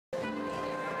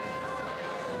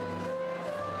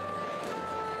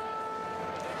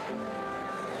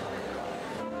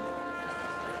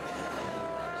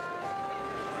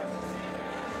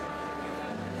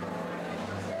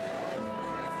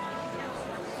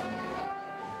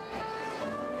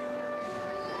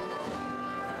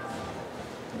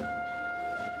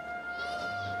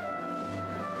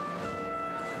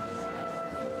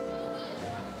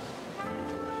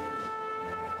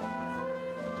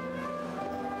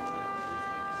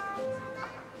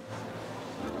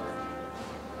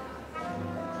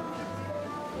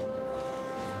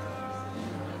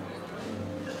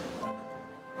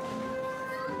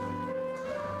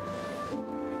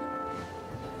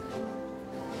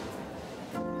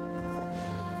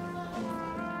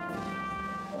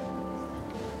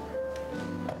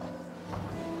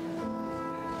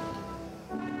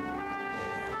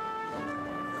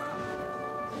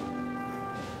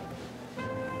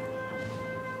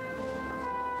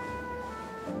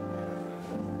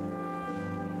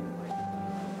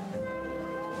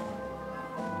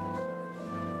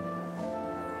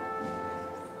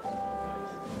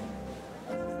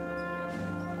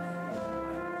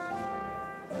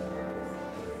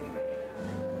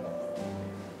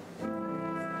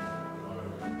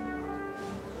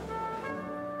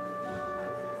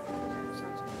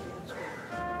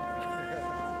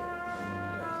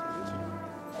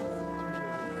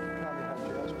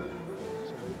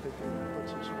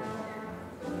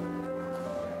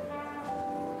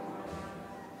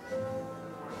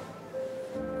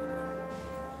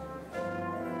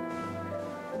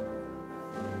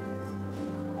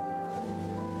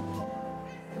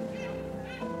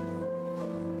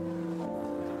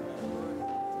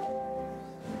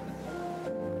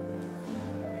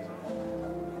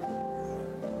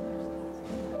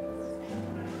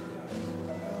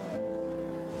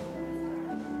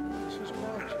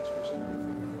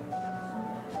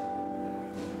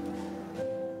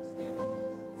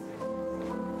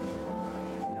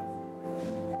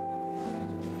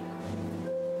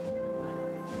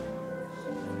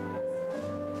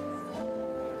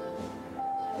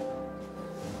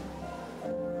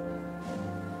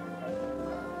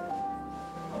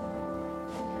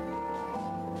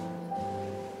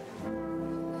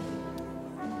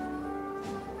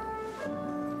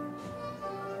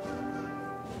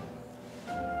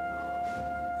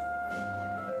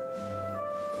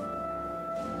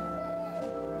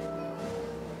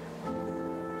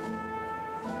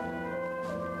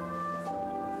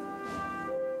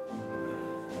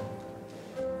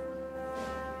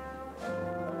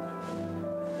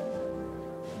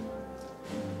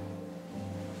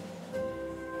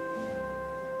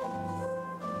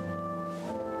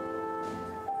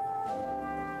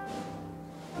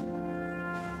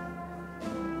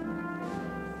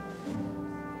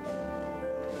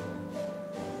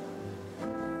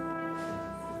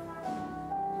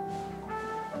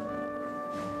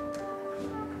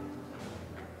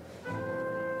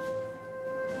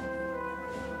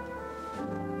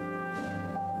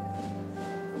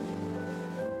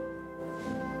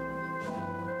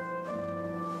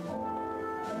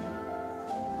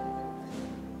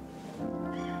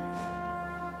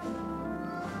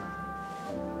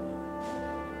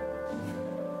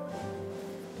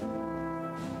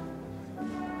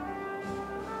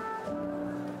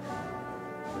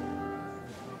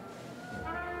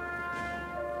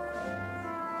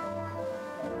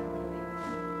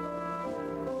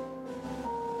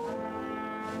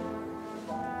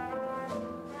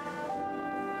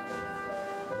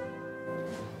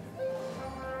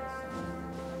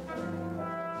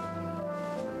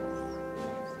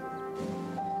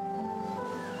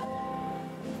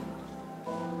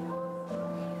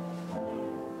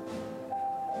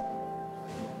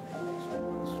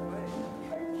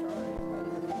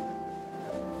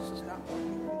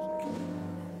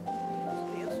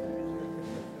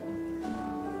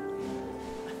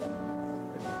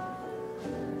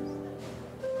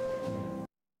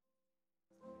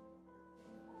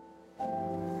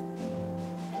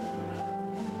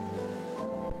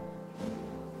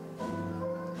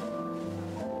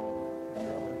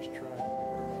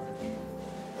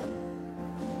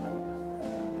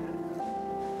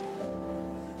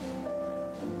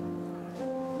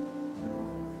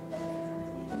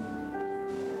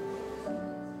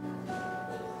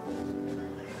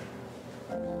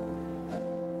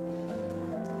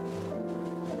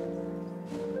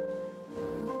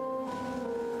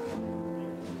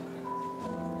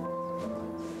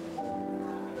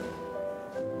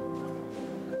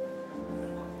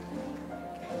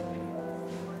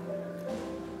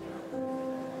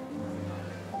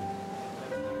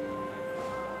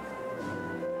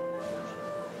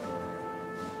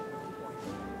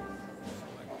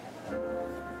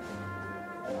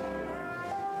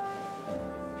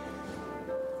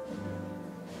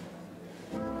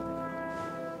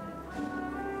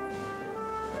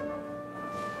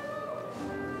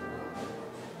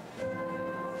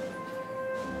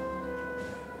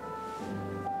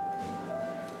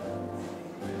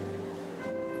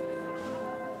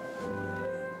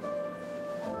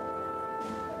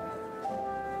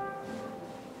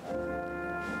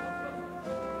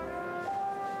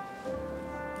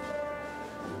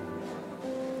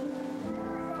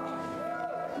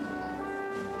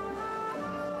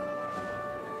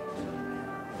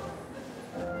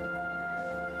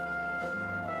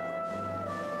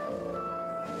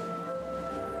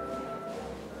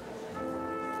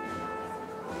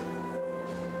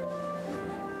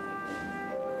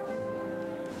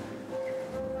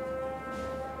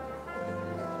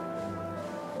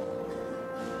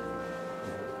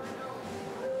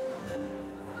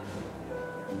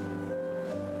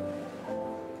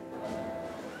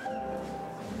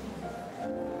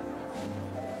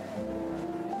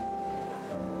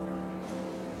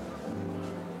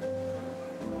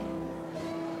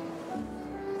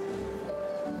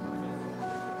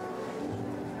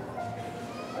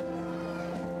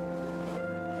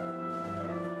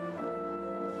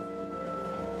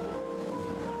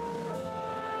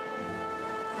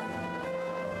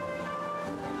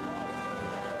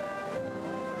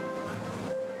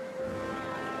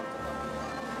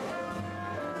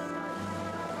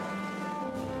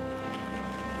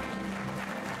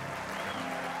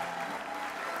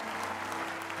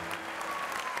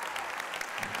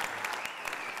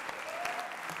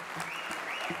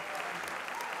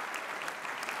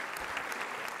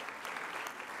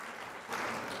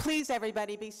Please,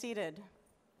 everybody, be seated.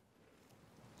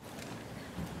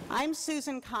 I'm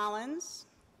Susan Collins,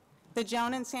 the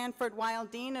Joan and Sanford Weill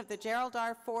Dean of the Gerald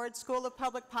R. Ford School of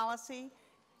Public Policy.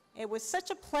 It was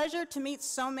such a pleasure to meet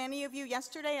so many of you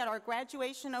yesterday at our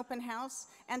graduation open house,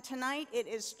 and tonight it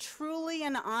is truly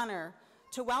an honor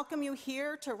to welcome you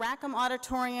here to Rackham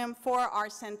Auditorium for our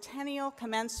centennial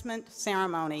commencement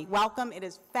ceremony. Welcome. It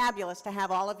is fabulous to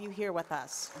have all of you here with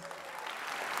us.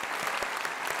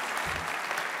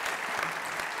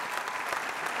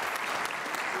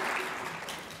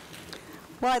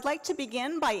 Well, I'd like to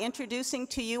begin by introducing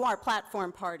to you our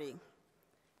platform party.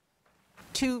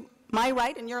 To my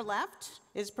right and your left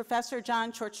is Professor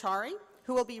John Ciorciari,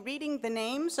 who will be reading the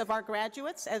names of our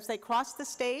graduates as they cross the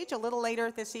stage a little later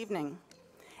this evening.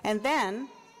 And then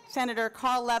Senator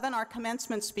Carl Levin, our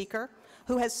commencement speaker,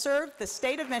 who has served the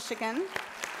state of Michigan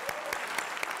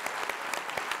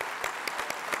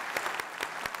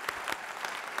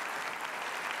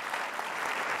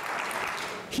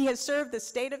He has served the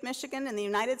state of Michigan in the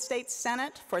United States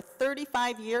Senate for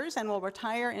 35 years and will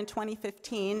retire in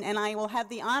 2015, and I will have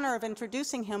the honor of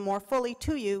introducing him more fully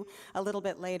to you a little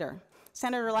bit later.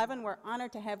 Senator Levin, we're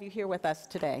honored to have you here with us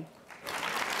today.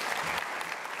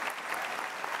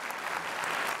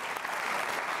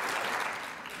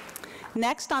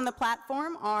 Next on the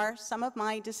platform are some of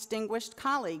my distinguished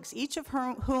colleagues, each of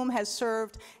whom has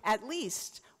served at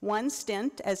least one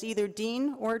stint as either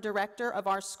dean or director of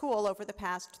our school over the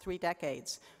past 3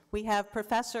 decades. We have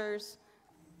Professors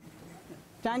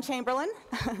John Chamberlain,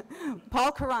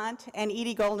 Paul Courant, and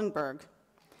Edie Goldenberg.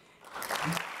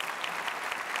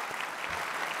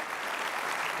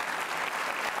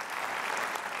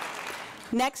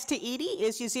 Next to Edie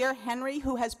is Yuzir Henry,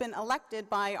 who has been elected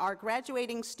by our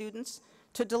graduating students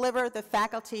to deliver the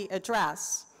faculty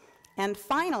address. And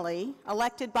finally,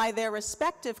 elected by their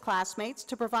respective classmates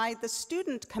to provide the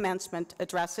student commencement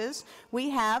addresses, we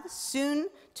have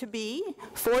soon-to-be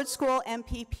Ford School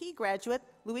MPP graduate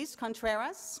Luis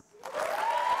Contreras,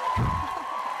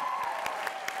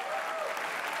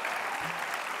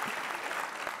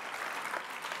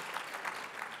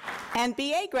 and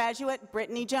BA graduate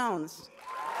Brittany Jones.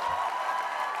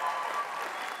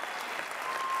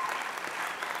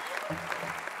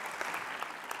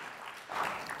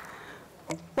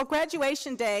 Well,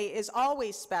 graduation day is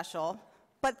always special,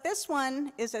 but this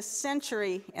one is a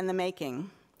century in the making.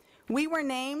 We were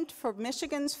named for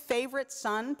Michigan's favorite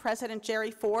son, President Jerry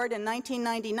Ford, in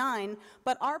 1999,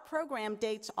 but our program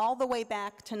dates all the way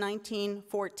back to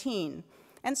 1914.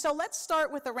 And so let's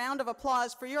start with a round of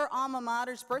applause for your alma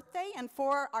mater's birthday and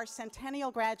for our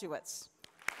centennial graduates.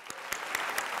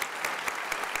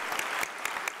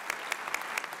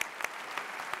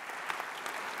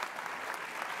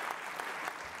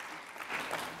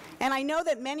 And I know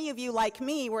that many of you, like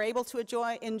me, were able to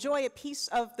enjoy a piece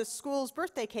of the school's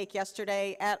birthday cake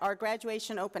yesterday at our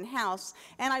graduation open house,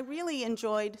 and I really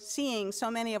enjoyed seeing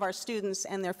so many of our students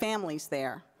and their families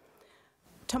there.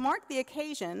 To mark the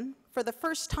occasion, for the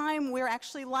first time, we're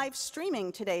actually live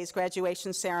streaming today's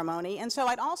graduation ceremony, and so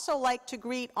I'd also like to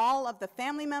greet all of the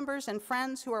family members and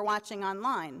friends who are watching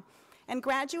online. And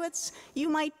graduates, you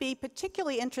might be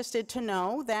particularly interested to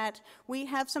know that we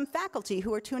have some faculty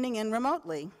who are tuning in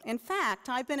remotely. In fact,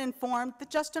 I've been informed that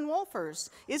Justin Wolfers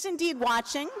is indeed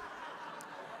watching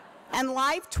and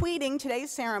live tweeting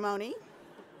today's ceremony.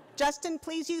 Justin,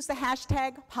 please use the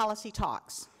hashtag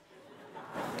 #PolicyTalks.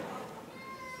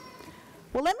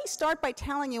 Well, let me start by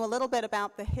telling you a little bit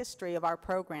about the history of our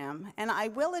program, and I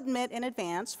will admit in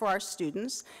advance for our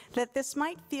students that this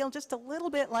might feel just a little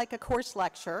bit like a course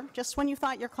lecture, just when you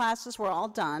thought your classes were all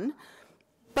done,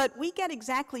 but we get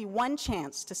exactly one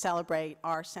chance to celebrate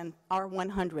our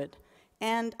 100,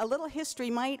 and a little history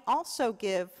might also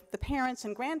give the parents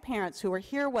and grandparents who are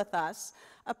here with us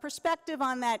a perspective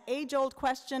on that age-old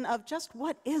question of just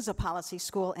what is a policy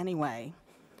school anyway?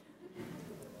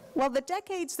 Well, the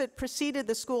decades that preceded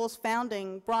the school's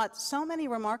founding brought so many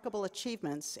remarkable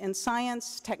achievements in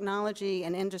science, technology,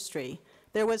 and industry.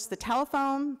 There was the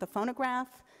telephone, the phonograph,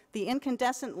 the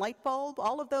incandescent light bulb.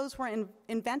 All of those were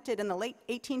invented in the late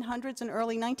 1800s and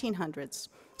early 1900s.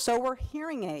 So were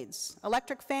hearing aids,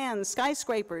 electric fans,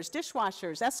 skyscrapers,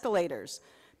 dishwashers, escalators.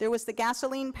 There was the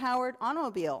gasoline-powered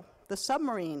automobile, the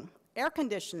submarine, air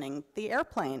conditioning, the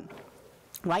airplane.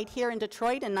 Right here in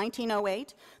Detroit in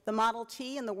 1908, the Model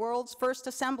T and the world's first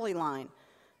assembly line.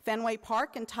 Fenway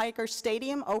Park and Tiger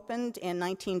Stadium opened in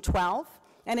 1912,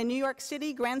 and in New York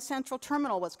City, Grand Central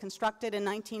Terminal was constructed in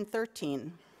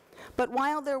 1913. But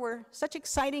while there were such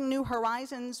exciting new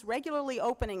horizons regularly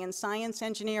opening in science,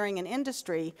 engineering, and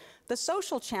industry, the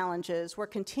social challenges were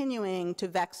continuing to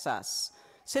vex us.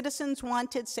 Citizens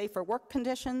wanted safer work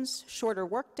conditions, shorter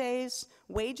work days,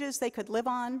 wages they could live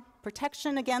on,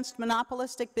 protection against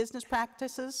monopolistic business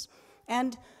practices,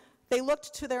 and they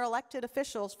looked to their elected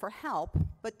officials for help,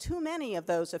 but too many of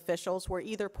those officials were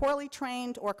either poorly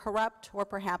trained or corrupt or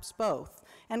perhaps both,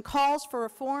 and calls for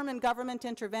reform and government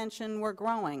intervention were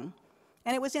growing.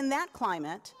 And it was in that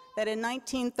climate that in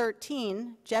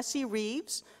 1913, Jesse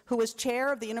Reeves, who was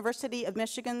chair of the University of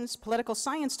Michigan's Political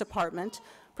Science Department,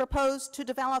 proposed to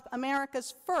develop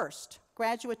America's first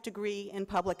graduate degree in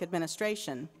public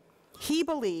administration. He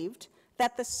believed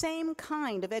that the same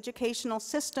kind of educational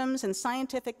systems and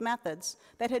scientific methods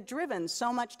that had driven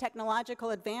so much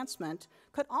technological advancement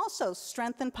could also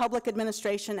strengthen public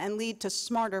administration and lead to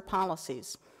smarter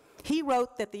policies. He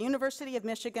wrote that the University of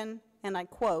Michigan, and I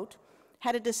quote,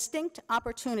 had a distinct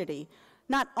opportunity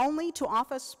not only to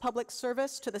offer public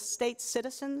service to the state's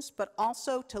citizens, but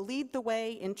also to lead the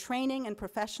way in training and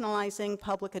professionalizing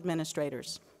public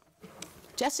administrators.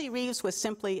 Jesse Reeves was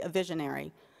simply a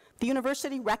visionary. The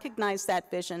university recognized that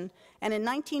vision, and in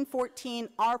 1914,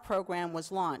 our program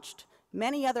was launched.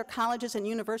 Many other colleges and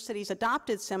universities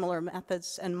adopted similar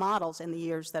methods and models in the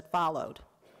years that followed.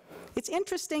 It's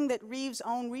interesting that Reeves'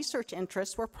 own research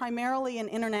interests were primarily in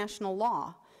international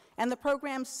law, and the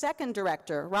program's second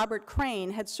director, Robert Crane,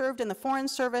 had served in the Foreign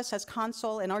Service as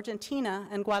consul in Argentina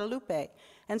and Guadalupe.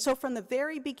 And so from the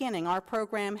very beginning, our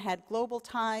program had global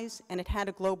ties and it had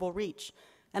a global reach.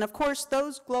 And of course,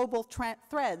 those global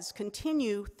threads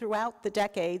continue throughout the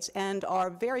decades and are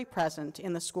very present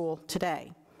in the school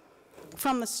today.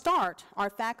 From the start, our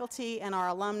faculty and our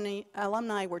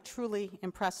alumni were truly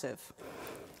impressive.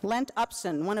 Lent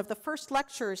Upson, one of the first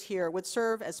lecturers here, would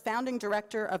serve as founding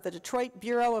director of the Detroit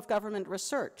Bureau of Government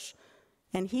Research.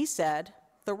 And he said,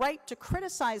 "The right to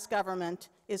criticize government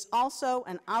is also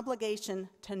an obligation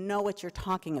to know what you're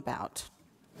talking about."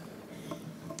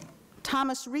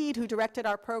 Thomas Reed, who directed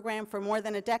our program for more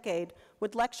than a decade,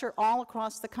 would lecture all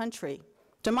across the country.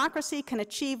 "Democracy can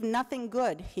achieve nothing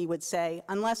good," he would say,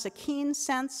 "unless a keen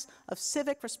sense of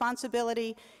civic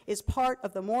responsibility is part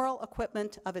of the moral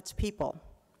equipment of its people."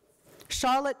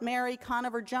 Charlotte Mary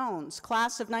Conover Jones,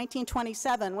 class of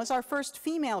 1927, was our first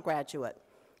female graduate.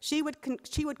 She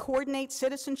would coordinate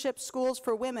citizenship schools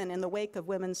for women in the wake of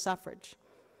women's suffrage.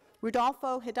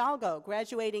 Rudolfo Hidalgo,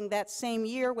 graduating that same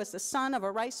year, was the son of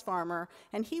a rice farmer,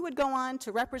 and he would go on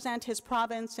to represent his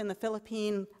province in the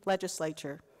Philippine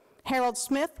legislature. Harold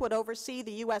Smith would oversee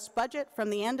the U.S. budget from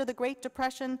the end of the Great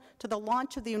Depression to the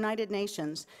launch of the United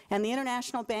Nations and the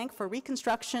International Bank for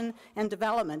Reconstruction and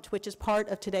Development, which is part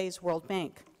of today's World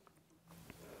Bank.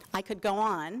 I could go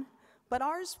on, but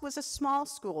ours was a small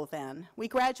school then. We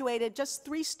graduated just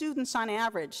 3 students on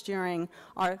average during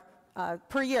our,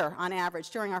 per year on average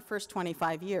during our first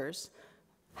 25 years.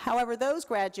 However, those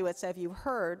graduates, as you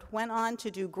heard, went on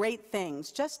to do great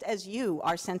things, just as you,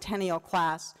 our centennial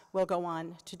class, will go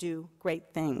on to do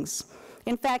great things.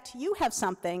 In fact, you have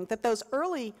something that those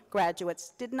early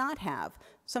graduates did not have,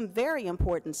 some very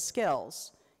important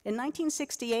skills. In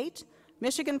 1968,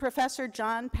 Michigan professor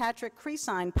John Patrick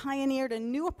Creasine pioneered a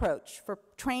new approach for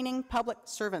training public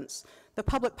servants, the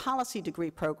public policy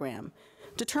degree program,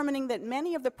 determining that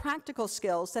many of the practical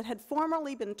skills that had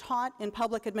formerly been taught in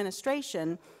public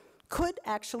administration could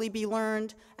actually be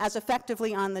learned as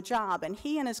effectively on the job, and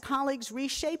he and his colleagues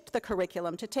reshaped the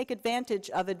curriculum to take advantage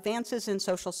of advances in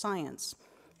social science.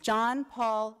 John,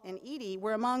 Paul, and Edie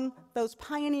were among those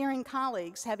pioneering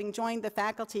colleagues, having joined the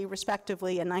faculty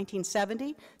respectively in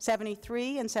 1970,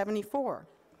 73, and 74.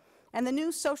 And the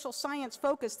new social science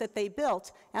focus that they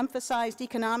built emphasized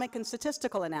economic and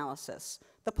statistical analysis,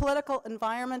 the political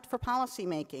environment for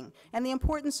policymaking, and the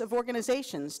importance of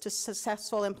organizations to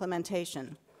successful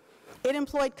implementation. It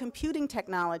employed computing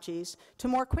technologies to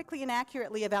more quickly and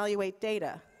accurately evaluate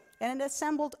data, and it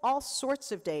assembled all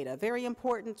sorts of data, very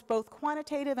important both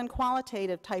quantitative and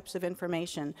qualitative types of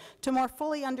information, to more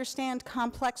fully understand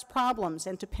complex problems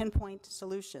and to pinpoint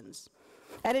solutions.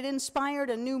 And it inspired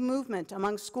a new movement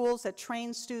among schools that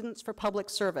train students for public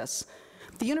service.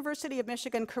 The University of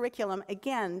Michigan curriculum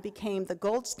again became the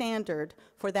gold standard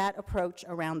for that approach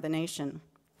around the nation.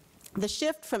 The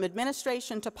shift from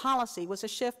administration to policy was a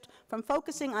shift from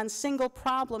focusing on single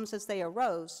problems as they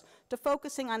arose to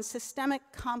focusing on systemic,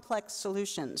 complex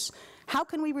solutions. How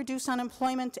can we reduce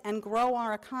unemployment and grow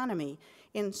our economy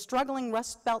in struggling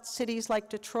Rust Belt cities like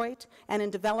Detroit and in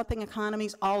developing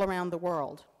economies all around the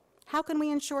world? How can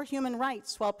we ensure human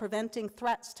rights while preventing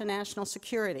threats to national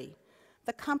security?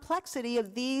 The complexity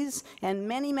of these and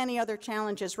many, many other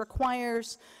challenges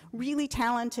requires really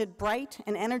talented, bright,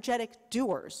 and energetic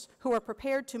doers who are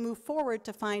prepared to move forward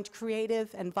to find creative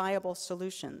and viable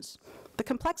solutions. The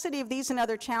complexity of these and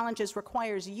other challenges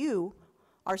requires you,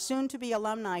 our soon-to-be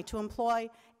alumni, to employ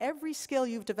every skill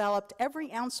you've developed,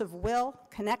 every ounce of will,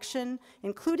 connection,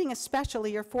 including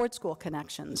especially your Ford School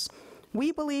connections.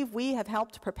 We believe we have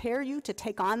helped prepare you to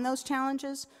take on those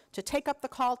challenges, to take up the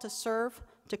call to serve,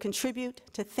 to contribute,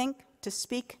 to think, to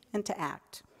speak, and to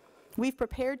act. We've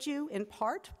prepared you in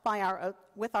part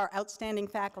with our outstanding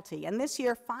faculty, and this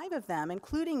year 5 of them,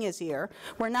 including Izir,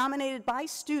 were nominated by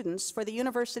students for the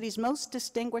university's most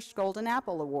distinguished Golden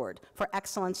Apple Award for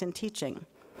excellence in teaching.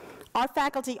 Our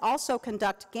faculty also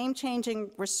conduct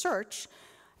game-changing research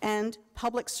and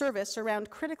public service around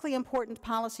critically important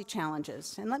policy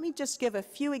challenges. And let me just give a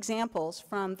few examples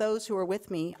from those who are with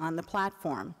me on the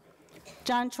platform.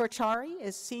 John Chorchari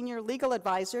is Senior Legal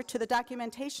Advisor to the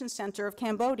Documentation Center of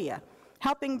Cambodia,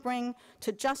 helping bring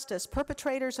to justice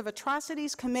perpetrators of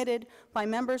atrocities committed by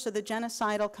members of the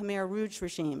genocidal Khmer Rouge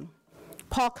regime.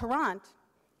 Paul Courant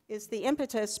is the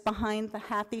impetus behind the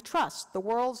Hathi Trust, the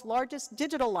world's largest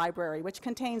digital library, which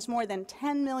contains more than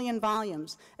 10 million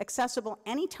volumes, accessible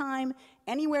anytime,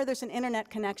 anywhere there's an internet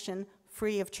connection,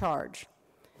 free of charge.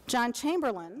 John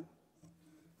Chamberlain,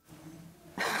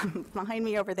 behind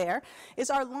me over there,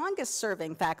 is our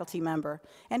longest-serving faculty member,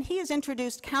 and he has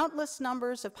introduced countless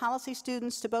numbers of policy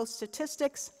students to both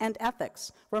statistics and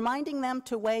ethics, reminding them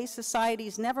to weigh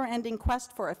society's never-ending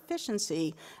quest for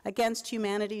efficiency against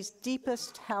humanity's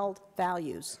deepest held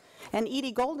values. And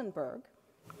Edie Goldenberg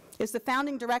is the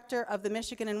founding director of the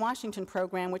Michigan and Washington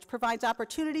program, which provides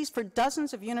opportunities for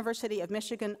dozens of University of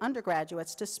Michigan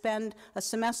undergraduates to spend a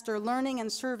semester learning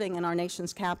and serving in our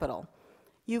nation's capital.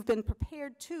 You've been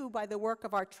prepared, too, by the work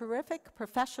of our terrific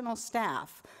professional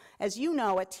staff. As you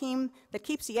know, a team that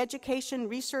keeps the education,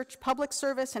 research, public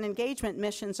service, and engagement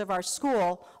missions of our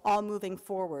school all moving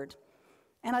forward.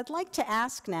 And I'd like to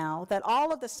ask now that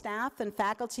all of the staff and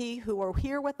faculty who are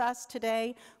here with us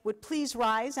today would please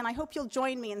rise, and I hope you'll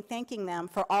join me in thanking them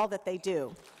for all that they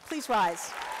do. Please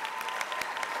rise.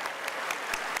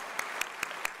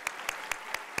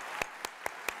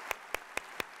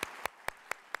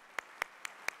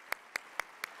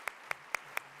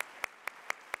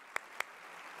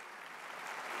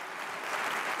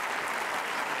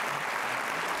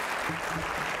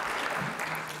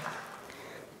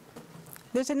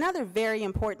 There's another very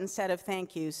important set of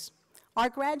thank yous. Our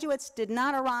graduates did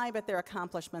not arrive at their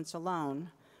accomplishments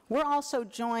alone. We're also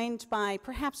joined by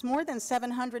perhaps more than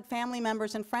 700 family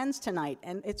members and friends tonight,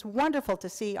 and it's wonderful to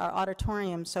see our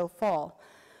auditorium so full.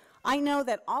 I know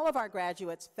that all of our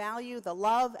graduates value the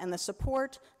love and the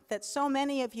support that so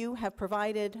many of you have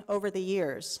provided over the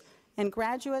years. And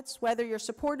graduates, whether your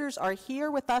supporters are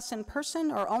here with us in person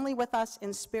or only with us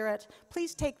in spirit,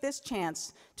 please take this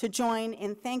chance to join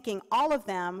in thanking all of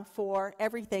them for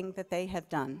everything that they have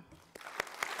done.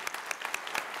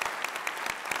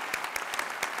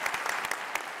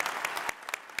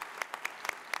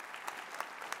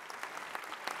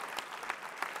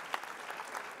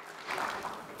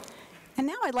 And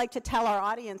now I'd like to tell our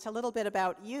audience a little bit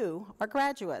about you, our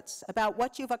graduates, about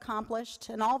what you've accomplished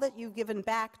and all that you've given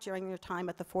back during your time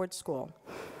at the Ford School.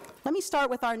 Let me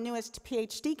start with our newest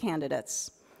PhD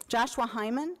candidates, Joshua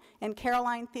Hyman and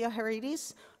Caroline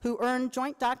Theoharides, who earned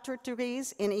joint doctorate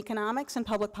degrees in economics and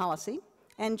public policy,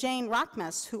 and Jane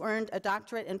Rockmess, who earned a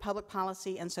doctorate in public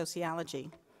policy and sociology.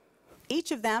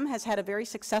 Each of them has had a very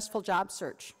successful job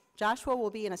search. Joshua will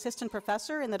be an assistant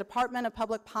professor in the Department of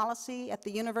Public Policy at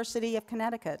the University of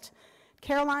Connecticut.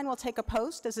 Caroline will take a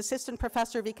post as assistant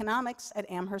professor of economics at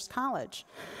Amherst College.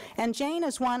 And Jane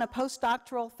has won a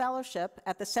postdoctoral fellowship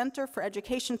at the Center for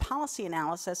Education Policy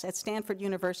Analysis at Stanford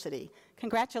University.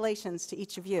 Congratulations to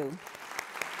each of you.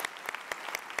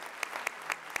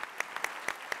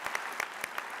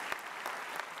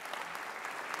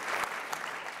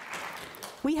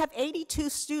 We have 82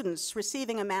 students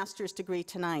receiving a master's degree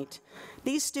tonight.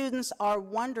 These students are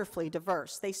wonderfully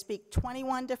diverse. They speak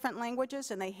 21 different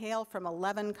languages and they hail from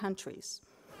 11 countries.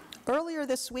 Earlier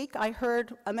this week, I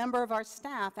heard a member of our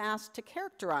staff asked to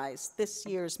characterize this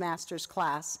year's master's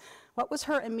class. What was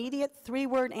her immediate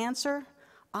 3-word answer?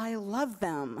 I love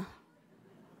them.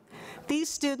 These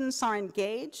students are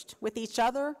engaged with each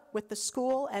other, with the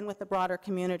school, and with the broader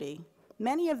community.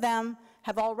 Many of them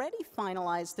have already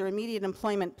finalized their immediate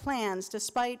employment plans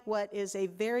despite what is a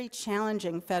very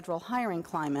challenging federal hiring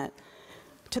climate.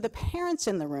 To the parents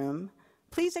in the room,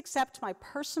 please accept my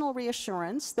personal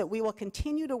reassurance that we will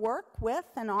continue to work with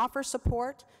and offer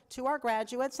support to our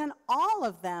graduates, and all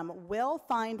of them will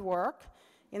find work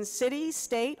in city,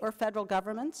 state, or federal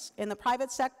governments, in the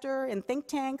private sector, in think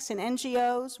tanks, in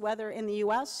NGOs, whether in the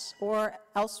US or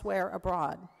elsewhere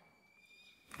abroad.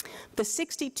 The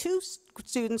 62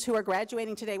 students who are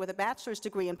graduating today with a bachelor's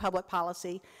degree in public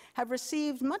policy have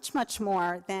received much, much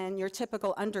more than your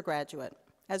typical undergraduate.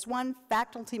 As one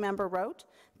faculty member wrote,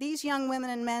 these young women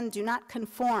and men do not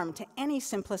conform to any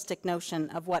simplistic notion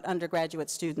of what undergraduate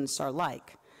students are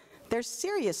like. They're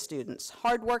serious students,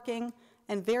 hardworking,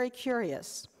 and very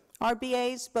curious. Our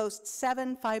BAs boast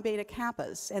 7 Phi Beta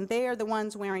Kappas, and they are the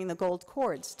ones wearing the gold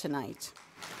cords tonight.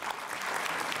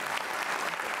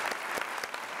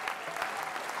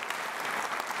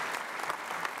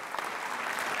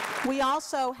 We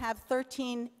also have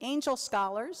 13 Angel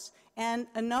Scholars and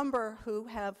a number who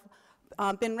have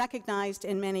been recognized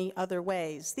in many other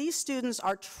ways. These students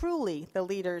are truly the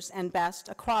leaders and best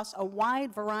across a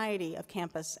wide variety of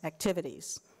campus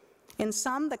activities. In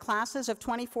some, the classes of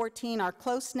 2014 are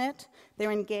close-knit,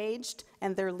 they're engaged,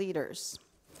 and they're leaders.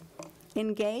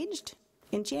 Engaged?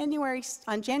 On January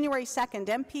 2nd,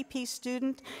 MPP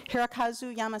student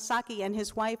Hirokazu Yamasaki and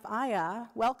his wife Aya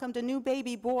welcomed a new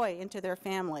baby boy into their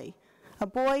family, a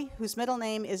boy whose middle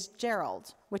name is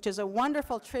Gerald, which is a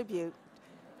wonderful tribute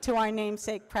to our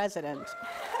namesake president.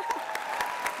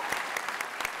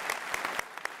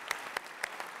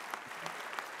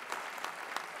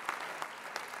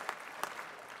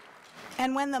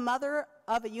 And when the mother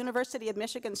of a University of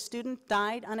Michigan student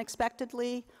died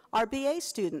unexpectedly, our BA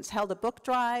students held a book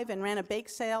drive and ran a bake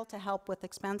sale to help with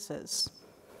expenses.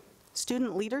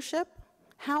 Student leadership?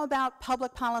 How about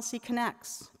Public Policy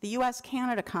Connects, the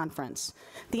US-Canada Conference,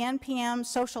 the NPM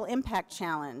Social Impact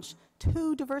Challenge,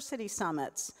 2 diversity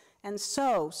summits, and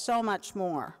so much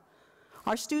more.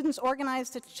 Our students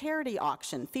organized a charity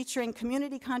auction featuring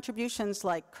community contributions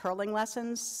like curling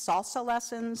lessons, salsa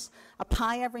lessons, a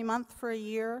pie every month for a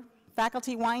year,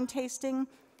 faculty wine tasting,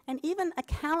 and even a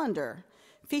calendar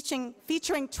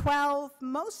featuring 12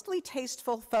 mostly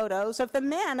tasteful photos of the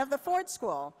men of the Ford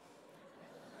School.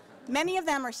 Many of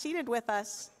them are seated with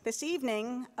us this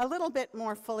evening, a little bit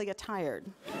more fully attired.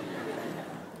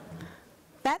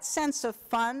 That sense of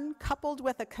fun, coupled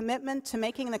with a commitment to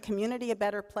making the community a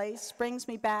better place, brings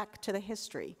me back to the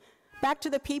history, back to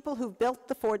the people who built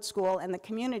the Ford School and the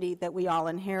community that we all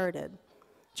inherited.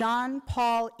 John,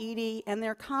 Paul, Edie, and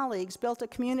their colleagues built a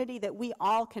community that we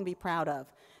all can be proud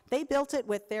of. They built it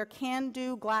with their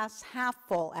can-do,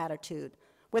 glass-half-full attitude,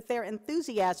 with their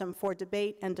enthusiasm for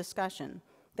debate and discussion.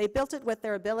 They built it with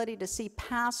their ability to see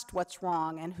past what's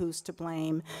wrong and who's to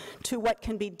blame, to what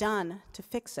can be done to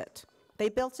fix it. They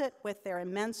built it with their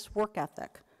immense work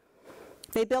ethic.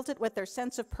 They built it with their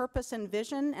sense of purpose and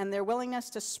vision and their willingness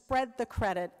to spread the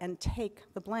credit and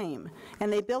take the blame.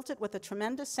 And they built it with a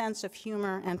tremendous sense of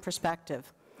humor and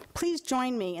perspective. Please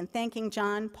join me in thanking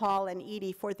John, Paul, and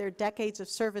Edie for their decades of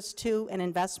service to and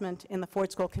investment in the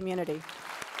Ford School community.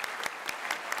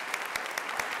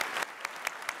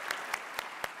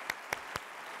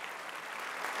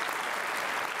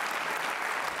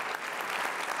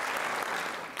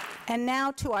 And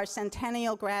now to our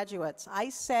centennial graduates, I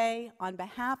say on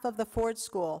behalf of the Ford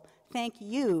School, thank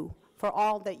you for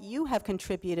all that you have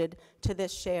contributed to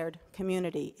this shared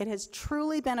community. It has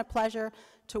truly been a pleasure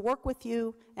to work with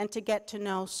you and to get to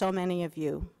know so many of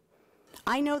you.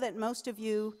 I know that most of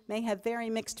you may have very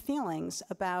mixed feelings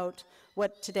about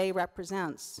what today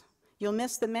represents. You'll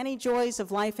miss the many joys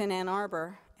of life in Ann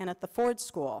Arbor and at the Ford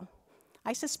School.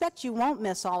 I suspect you won't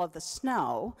miss all of the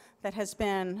snow that has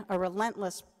been a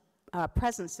relentless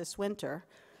presence this winter,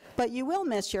 but you will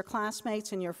miss your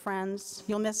classmates and your friends.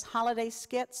 You'll miss holiday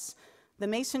skits, the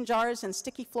mason jars and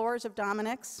sticky floors of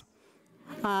Dominic's,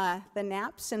 the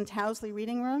naps in Towsley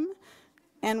Reading Room,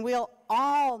 and we'll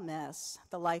all miss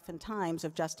the life and times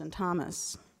of Justin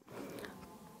Thomas.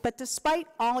 But despite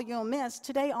all you'll miss,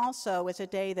 today also is a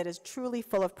day that is truly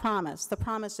full of promise, the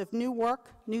promise of new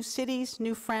work, new cities,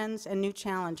 new friends, and new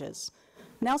challenges.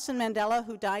 Nelson Mandela,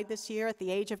 who died this year at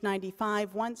the age of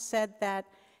 95, once said that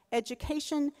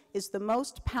education is the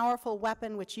most powerful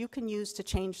weapon which you can use to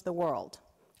change the world.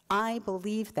 I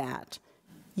believe that.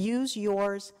 Use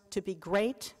yours to be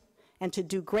great and to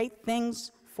do great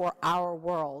things for our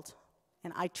world.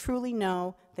 And I truly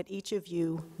know that each of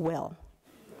you will.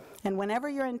 And whenever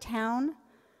you're in town,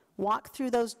 walk through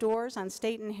those doors on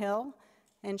Staten Hill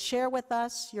and share with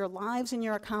us your lives and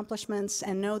your accomplishments,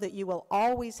 and know that you will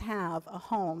always have a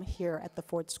home here at the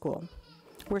Ford School.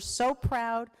 We're so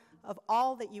proud of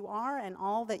all that you are and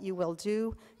all that you will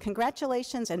do.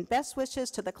 Congratulations and best wishes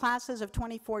to the classes of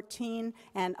 2014,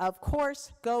 and of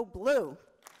course, go blue.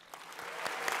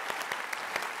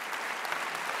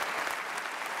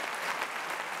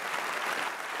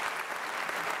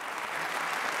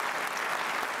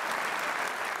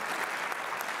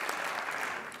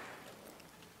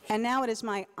 And now it is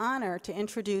my honor to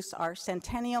introduce our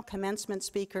centennial commencement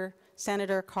speaker,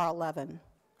 Senator Carl Levin.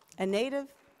 A native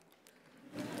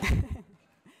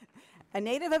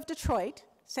of Detroit,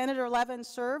 Senator Levin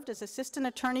served as Assistant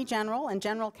Attorney General and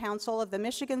General Counsel of the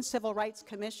Michigan Civil Rights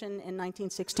Commission in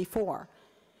 1964.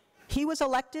 He was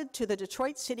elected to the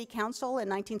Detroit City Council in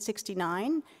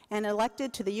 1969 and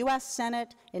elected to the U.S.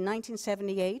 Senate in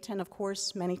 1978, and of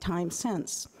course, many times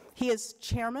since. He is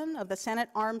chairman of the Senate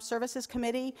Armed Services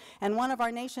Committee and one of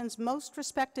our nation's most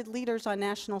respected leaders on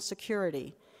national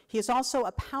security. He is also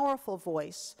a powerful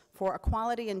voice for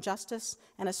equality and justice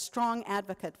and a strong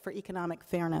advocate for economic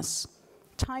fairness.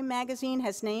 Time magazine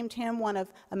has named him one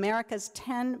of America's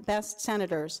 10 best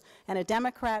senators and a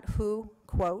Democrat who,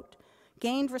 quote,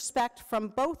 gained respect from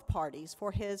both parties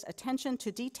for his attention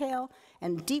to detail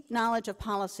and deep knowledge of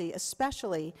policy,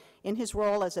 especially in his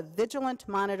role as a vigilant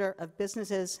monitor of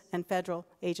businesses and federal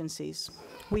agencies.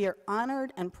 We are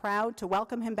honored and proud to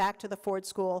welcome him back to the Ford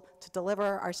School to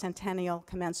deliver our centennial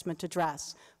commencement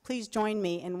address. Please join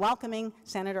me in welcoming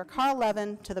Senator Carl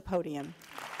Levin to the podium.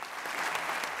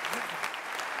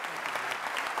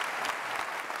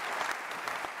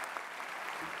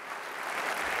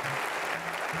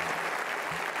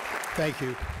 Thank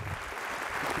you.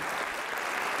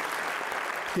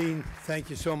 Dean, thank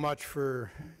you so much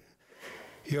for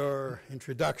your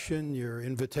introduction, your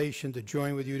invitation to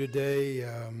join with you today.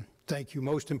 Thank you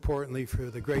most importantly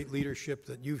for the great leadership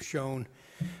that you've shown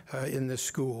in this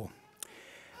school.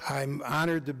 I'm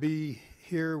honored to be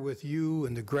here with you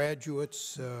and the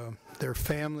graduates, their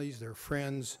families, their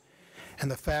friends, and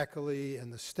the faculty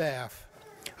and the staff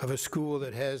of a school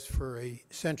that has for a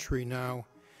century now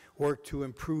work to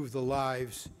improve the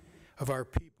lives of our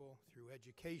people through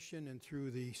education and through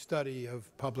the study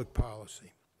of public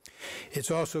policy.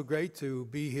 It's also great to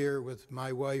be here with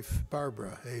my wife,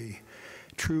 Barbara, a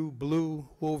true blue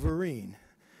Wolverine,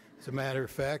 as a matter of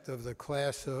fact, of the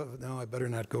class of, no, I better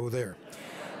not go there.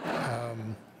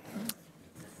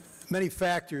 Many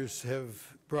factors have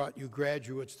brought you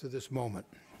graduates to this moment.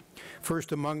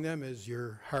 First among them is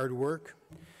your hard work.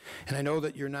 And I know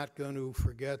that you're not going to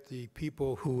forget the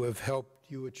people who have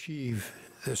helped you achieve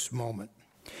this moment.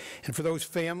 And for those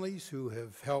families who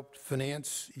have helped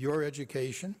finance your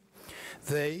education,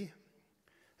 they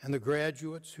and the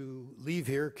graduates who leave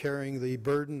here carrying the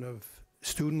burden of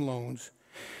student loans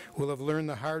will have learned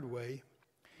the hard way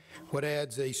what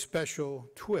adds a special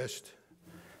twist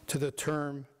to the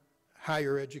term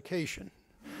higher education,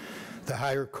 the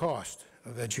higher cost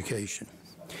of education.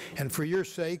 And for your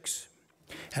sakes,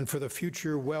 and for the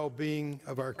future well-being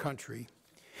of our country,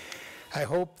 I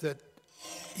hope that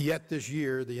yet this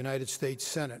year the United States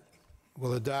Senate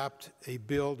will adopt a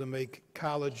bill to make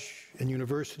college and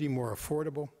university more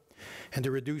affordable and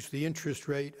to reduce the interest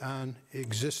rate on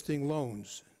existing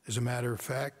loans, as a matter of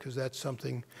fact, because that's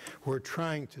something we're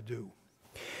trying to do.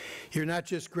 You're not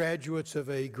just graduates of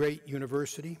a great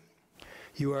university,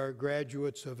 you are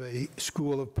graduates of a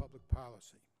school of public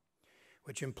policy,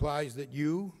 which implies that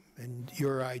you and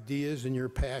your ideas and your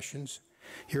passions,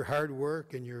 your hard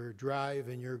work and your drive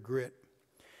and your grit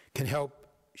can help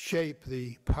shape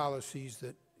the policies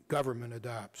that government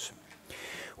adopts.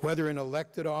 Whether in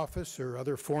elected office or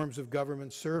other forms of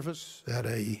government service at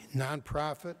a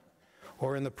nonprofit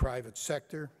or in the private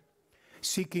sector,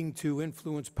 seeking to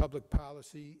influence public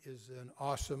policy is an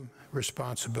awesome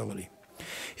responsibility.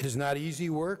 It is not easy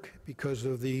work because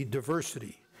of the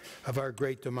diversity of our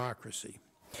great democracy.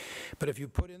 But if you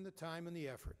put in the time and the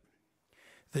effort,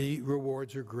 the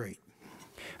rewards are great.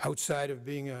 Outside of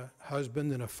being a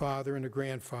husband and a father and a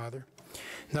grandfather,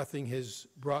 nothing has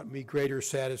brought me greater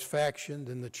satisfaction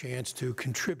than the chance to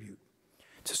contribute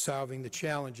to solving the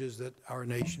challenges that our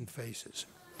nation faces.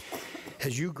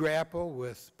 As you grapple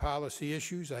with policy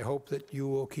issues, I hope that you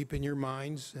will keep in your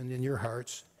minds and in your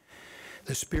hearts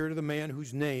the spirit of the man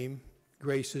whose name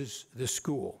graces this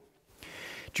school.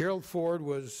 Gerald Ford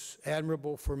was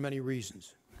admirable for many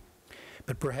reasons,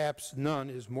 but perhaps none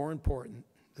is more important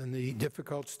than the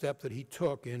difficult step that he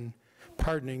took in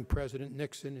pardoning President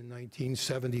Nixon in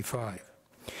 1975.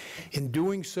 In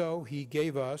doing so, he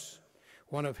gave us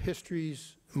one of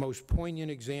history's most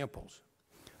poignant examples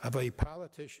of a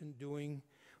politician doing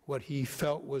what he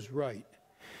felt was right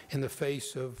in the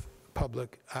face of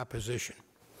public opposition.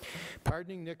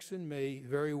 Pardoning Nixon may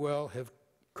very well have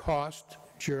cost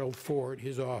Gerald Ford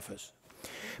his office,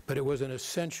 but it was an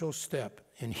essential step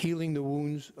in healing the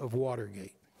wounds of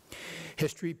Watergate.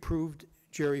 History proved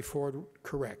Jerry Ford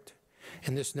correct,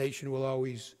 and this nation will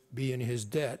always be in his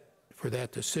debt for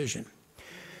that decision.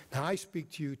 Now, I speak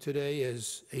to you today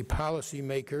as a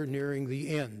policymaker nearing the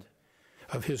end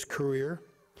of his career,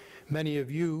 many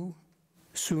of you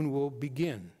soon will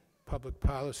begin public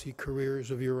policy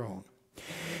careers of your own.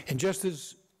 And just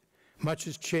as much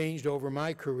has changed over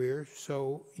my career,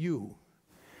 so you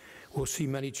will see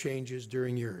many changes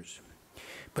during yours.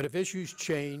 But if issues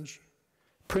change,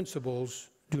 principles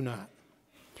do not.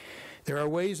 There are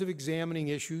ways of examining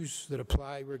issues that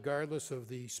apply regardless of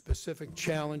the specific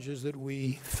challenges that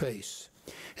we face.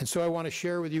 And so I want to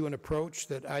share with you an approach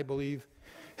that I believe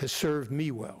has served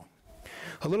me well.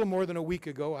 A little more than a week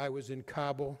ago, I was in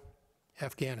Kabul,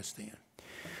 Afghanistan.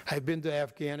 I've been to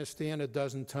Afghanistan a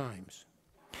dozen times.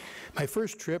 My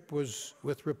first trip was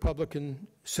with Republican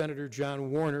Senator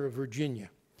John Warner of Virginia,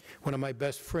 one of my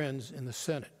best friends in the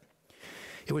Senate.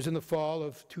 It was in the fall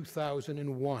of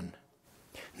 2001,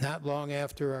 not long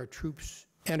after our troops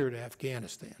entered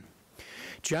Afghanistan.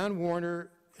 John Warner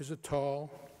is a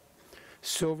tall,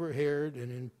 silver-haired,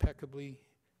 and impeccably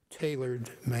tailored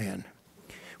man.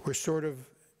 We're sort of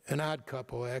an odd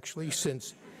couple, actually,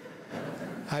 since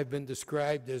I've been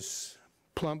described as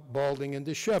plump, balding, and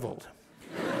disheveled.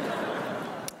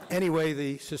 Anyway,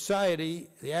 the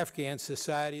Afghan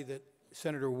society that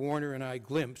Senator Warner and I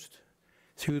glimpsed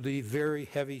through the very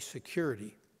heavy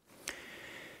security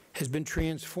has been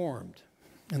transformed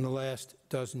in the last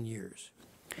dozen years.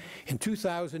 In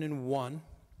 2001,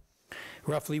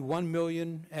 roughly 1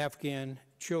 million Afghan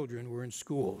children were in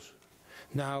schools.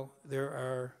 Now there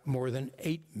are more than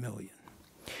 8 million.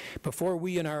 Before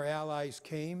we and our allies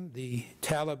came, the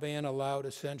Taliban allowed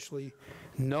essentially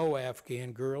no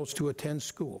Afghan girls to attend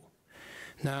school.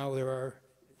 Now there are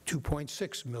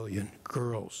 2.6 million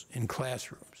girls in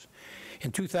classrooms.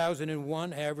 In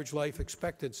 2001, average life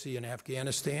expectancy in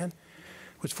Afghanistan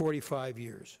was 45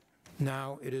 years.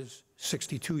 Now it is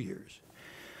 62 years.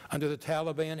 Under the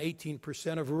Taliban,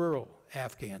 18% of rural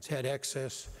Afghans had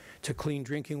access to clean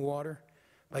drinking water.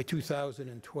 By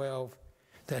 2012,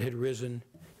 that had risen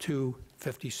to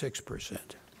 56%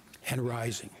 and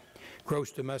rising.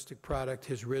 Gross domestic product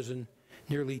has risen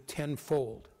nearly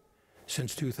tenfold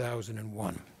since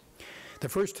 2001. The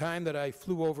first time that I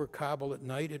flew over Kabul at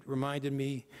night, it reminded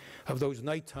me of those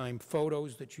nighttime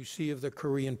photos that you see of the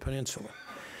Korean Peninsula,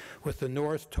 with the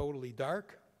north totally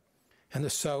dark and the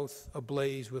south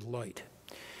ablaze with light.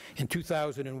 In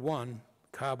 2001,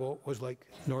 Kabul was like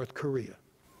North Korea.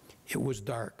 It was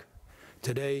dark.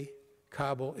 Today,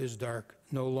 Kabul is dark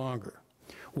no longer.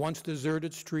 Once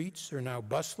deserted streets are now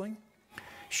bustling.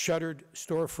 Shuttered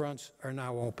storefronts are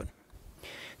now open.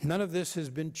 None of this has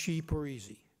been cheap or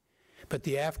easy, but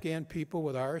the Afghan people,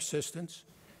 with our assistance,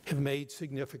 have made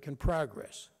significant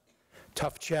progress.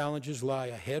 Tough challenges lie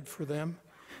ahead for them.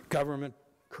 Government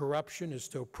corruption is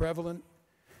still prevalent,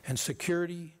 and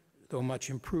security, though much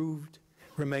improved,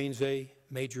 remains a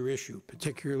major issue,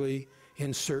 particularly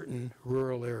in certain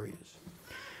rural areas.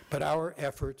 But our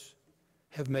efforts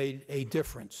have made a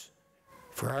difference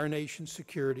for our nation's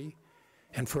security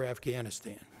and for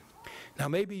Afghanistan. Now,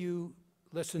 maybe you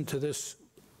listened to this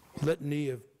litany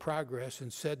of progress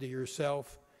and said to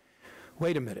yourself,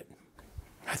 wait a minute,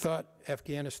 I thought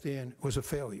Afghanistan was a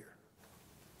failure.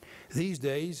 These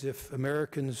days, if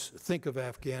Americans think of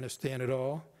Afghanistan at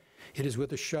all, it is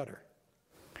with a shudder.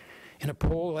 In a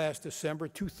poll last December,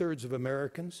 2/3 of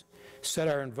Americans said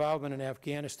our involvement in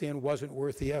Afghanistan wasn't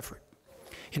worth the effort.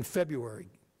 In February,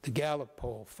 the Gallup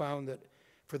poll found that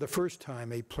for the first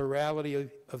time, a plurality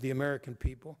of the American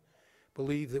people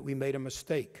believe that we made a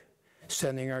mistake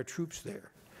sending our troops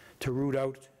there to root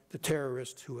out the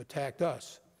terrorists who attacked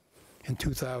us in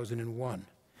 2001.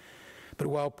 But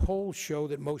while polls show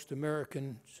that most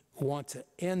Americans want to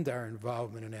end our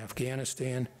involvement in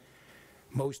Afghanistan,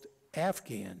 most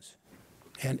Afghans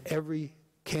and every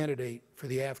candidate for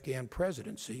the Afghan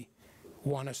presidency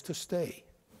want us to stay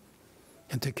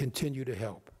and to continue to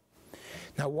help.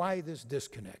 Now, why this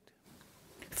disconnect?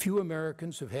 Few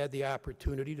Americans have had the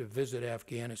opportunity to visit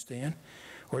Afghanistan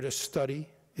or to study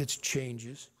its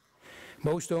changes.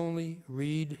 Most only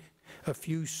read a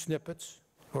few snippets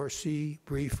or see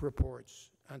brief reports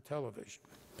on television.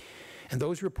 And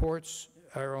those reports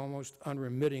are almost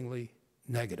unremittingly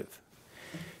negative.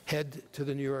 Head to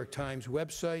the New York Times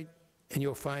website and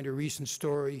you'll find a recent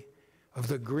story of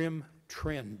the grim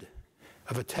trend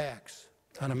of attacks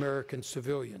on American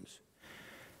civilians,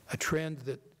 a trend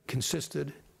that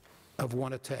consisted of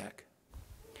one attack.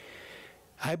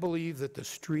 I believe that the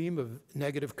stream of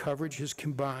negative coverage has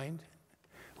combined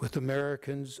with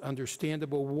Americans'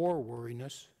 understandable war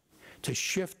weariness to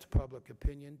shift public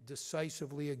opinion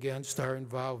decisively against our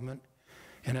involvement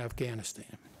in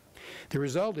Afghanistan. The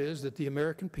result is that the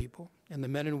American people and the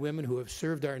men and women who have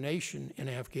served our nation in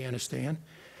Afghanistan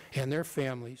and their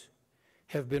families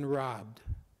have been robbed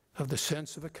of the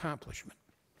sense of accomplishment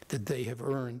that they have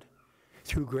earned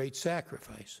through great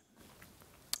sacrifice.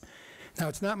 Now,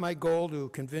 it's not my goal to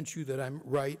convince you that I'm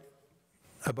right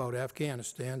about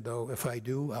Afghanistan, though if I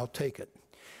do, I'll take it.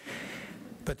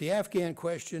 But the Afghan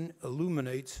question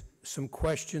illuminates some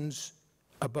questions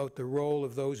about the role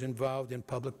of those involved in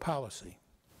public policy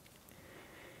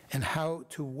and how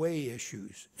to weigh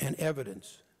issues and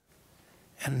evidence,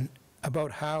 and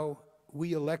about how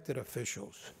we elected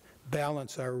officials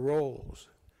balance our roles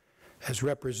as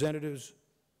representatives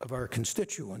of our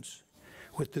constituents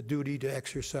with the duty to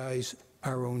exercise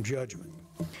our own judgment.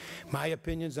 My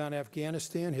opinions on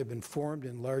Afghanistan have been formed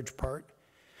in large part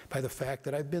by the fact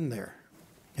that I've been there,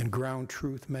 and ground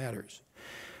truth matters.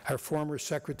 Our former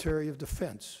Secretary of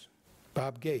Defense,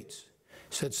 Bob Gates,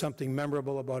 said something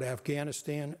memorable about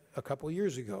Afghanistan a couple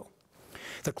years ago.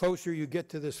 The closer you get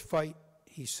to this fight,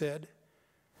 he said,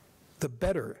 the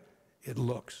better it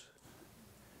looks.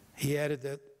 He added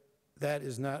that that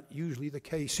is not usually the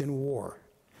case in war.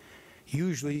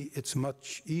 Usually it's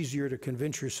much easier to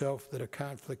convince yourself that a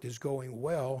conflict is going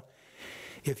well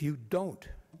if you don't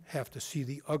have to see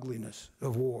the ugliness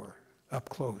of war up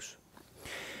close.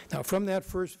 Now, from that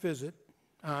first visit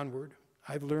onward,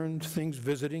 I've learned things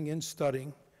visiting and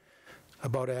studying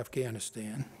about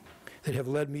Afghanistan that have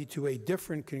led me to a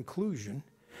different conclusion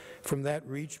from that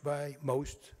reached by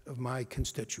most of my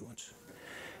constituents.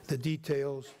 The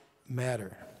details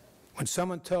matter. When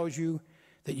someone tells you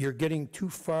that you're getting too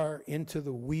far into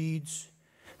the weeds,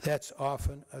 that's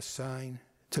often a sign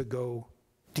to go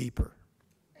deeper,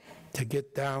 to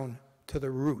get down to the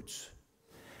roots.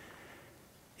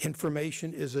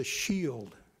 Information is a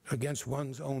shield against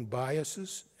one's own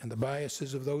biases and the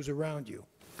biases of those around you.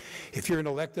 If you're in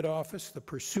elected office, the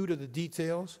pursuit of the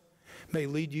details may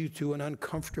lead you to an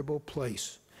uncomfortable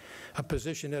place, a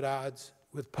position at odds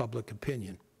with public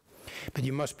opinion. But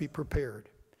you must be prepared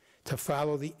to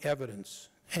follow the evidence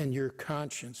and your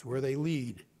conscience where they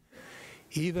lead,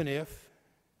 even if,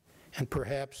 and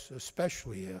perhaps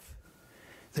especially if,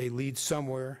 they lead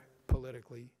somewhere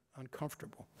politically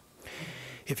uncomfortable.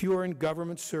 If you are in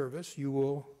government service, you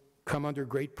will come under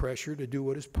great pressure to do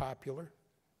what is popular,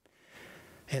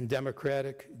 and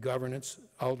democratic governance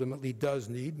ultimately does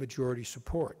need majority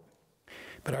support.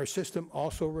 But our system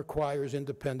also requires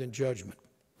independent judgment.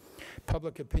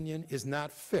 Public opinion is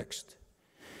not fixed,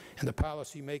 and the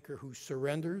policymaker who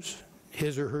surrenders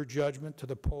his or her judgment to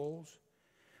the polls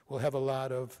will have a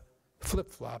lot of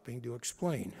flip-flopping to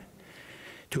explain.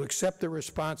 To accept the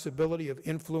responsibility of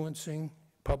influencing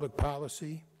public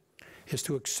policy is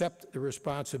to accept the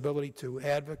responsibility to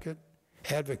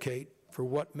advocate for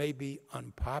what may be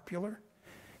unpopular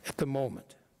at the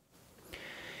moment.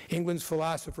 England's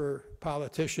philosopher,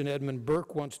 politician Edmund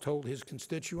Burke once told his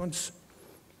constituents,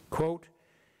 quote,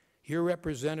 "Your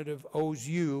representative owes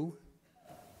you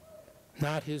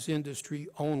not his industry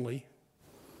only,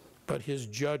 but his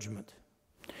judgment,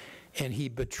 and he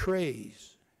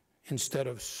betrays instead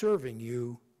of serving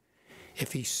you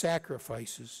if he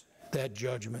sacrifices that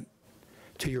judgment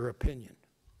to your opinion."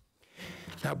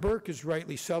 Now, Burke is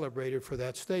rightly celebrated for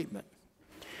that statement.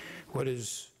 What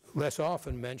is less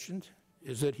often mentioned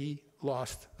is that he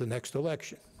lost the next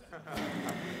election.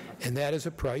 And that is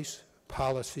a price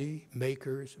policy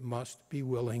makers must be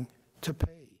willing to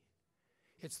pay.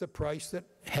 It's the price that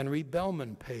Henry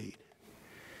Bellman paid.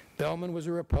 Bellman was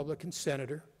a Republican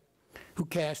senator who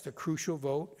cast a crucial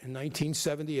vote in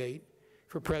 1978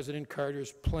 for President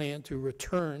Carter's plan to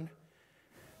return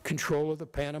control of the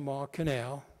Panama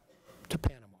Canal to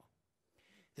Panama.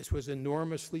 This was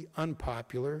enormously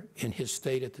unpopular in his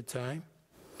state at the time,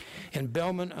 and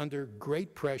Bellman, under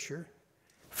great pressure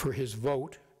for his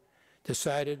vote,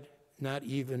 decided not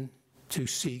even to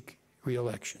seek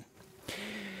re-election.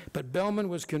 But Bellman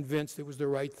was convinced it was the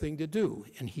right thing to do,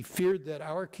 and he feared that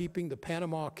our keeping the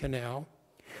Panama Canal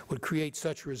would create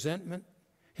such resentment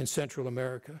in Central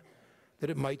America that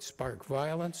it might spark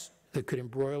violence that could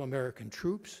embroil American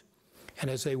troops. And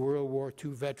as a World War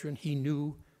II veteran, he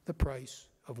knew the price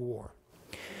of war.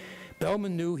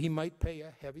 Bellman knew he might pay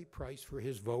a heavy price for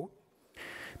his vote,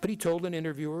 but he told an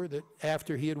interviewer that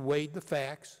after he had weighed the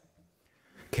facts,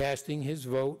 casting his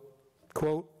vote,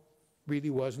 quote, really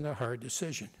wasn't a hard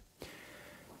decision.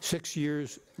 6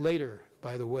 years later,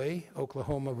 by the way,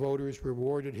 Oklahoma voters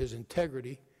rewarded his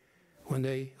integrity when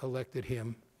they elected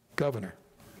him governor.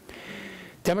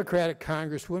 Democratic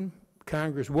Congresswoman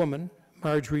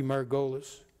Marjorie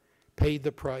Margolis paid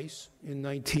the price in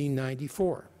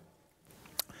 1994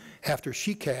 after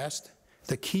she cast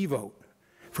the key vote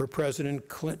for President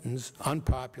Clinton's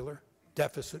unpopular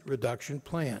deficit reduction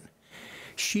plan.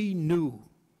 She knew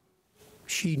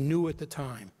She knew at the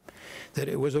time that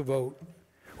it was a vote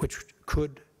which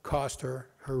could cost her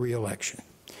her reelection.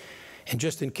 And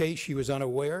just in case she was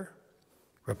unaware,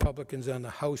 Republicans on the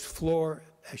House floor,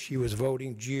 as she was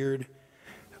voting, jeered,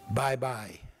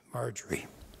 "Bye-bye, Marjorie."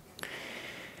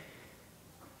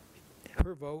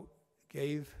 Her vote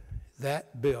gave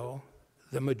that bill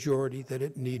the majority that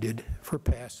it needed for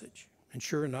passage. And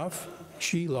sure enough,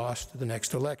 she lost the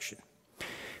next election.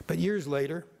 But years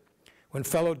later, when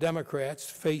fellow Democrats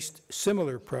faced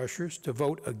similar pressures to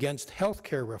vote against health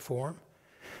care reform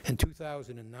in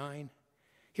 2009,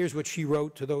 here's what she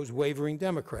wrote to those wavering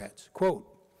Democrats, quote,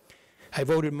 "I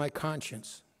voted my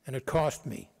conscience, and it cost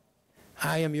me.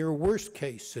 I am your worst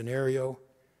case scenario,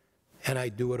 and I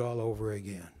do it all over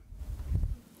again."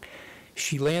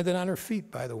 She landed on her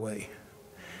feet, by the way.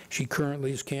 She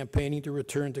currently is campaigning to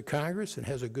return to Congress and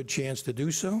has a good chance to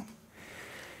do so,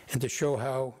 and to show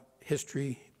how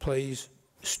history plays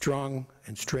strong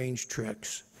and strange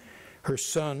tricks. Her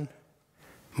son,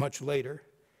 much later,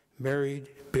 married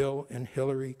Bill and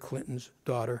Hillary Clinton's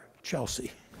daughter,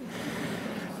 Chelsea.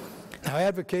 Now,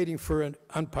 advocating for an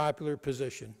unpopular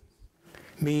position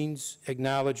means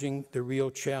acknowledging the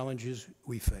real challenges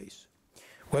we face.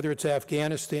 Whether it's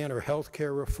Afghanistan or health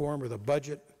care reform or the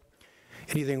budget,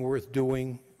 anything worth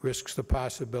doing risks the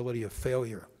possibility of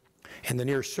failure and the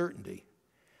near certainty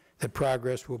that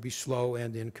progress will be slow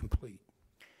and incomplete.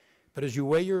 But as you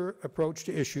weigh your approach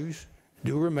to issues,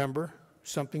 do remember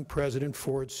something President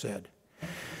Ford said.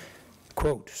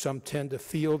 Quote, "Some tend to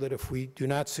feel that if we do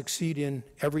not succeed in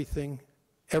everything,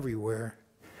 everywhere,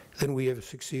 then we have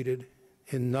succeeded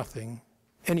in nothing,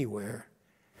 anywhere."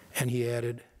 And he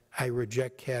added, "I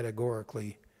reject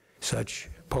categorically such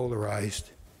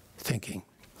polarized thinking."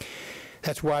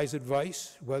 That's wise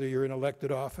advice, whether you're in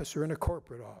elected office or in a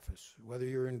corporate office, whether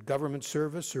you're in government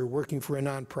service or working for a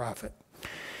nonprofit.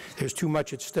 There's too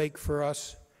much at stake for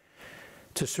us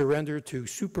to surrender to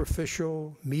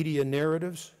superficial media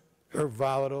narratives or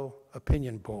volatile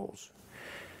opinion polls.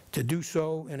 To do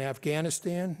so in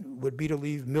Afghanistan would be to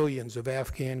leave millions of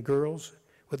Afghan girls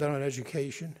without an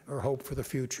education or hope for the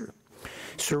future.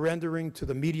 Surrendering to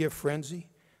the media frenzy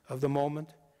of the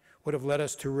moment would have led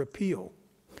us to repeal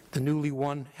the newly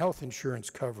won health insurance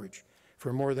coverage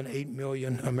for more than 8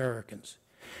 million Americans.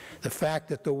 The fact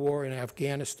that the war in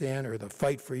Afghanistan or the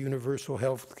fight for universal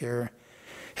health care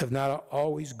have not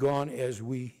always gone as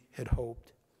we had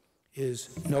hoped is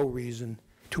no reason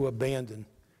to abandon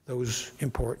those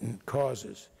important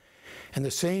causes. And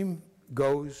the same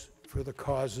goes for the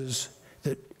causes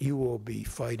that you will be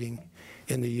fighting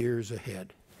in the years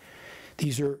ahead.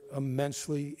 These are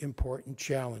immensely important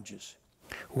challenges,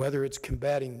 whether it's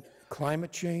combating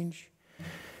climate change,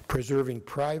 preserving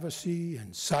privacy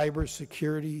and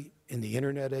cybersecurity in the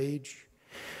internet age,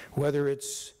 whether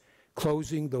it's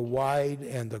closing the wide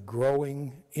and the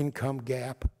growing income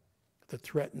gap that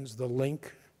threatens the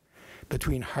link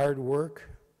between hard work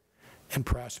and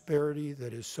prosperity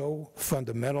that is so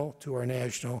fundamental to our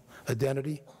national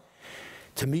identity.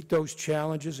 To meet those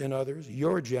challenges and others,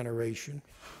 your generation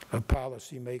of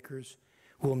policymakers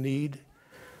will need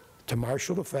to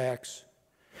marshal the facts,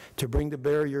 to bring to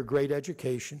bear your great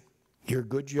education, your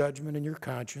good judgment and your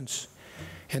conscience,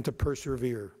 and to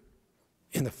persevere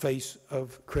in the face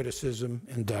of criticism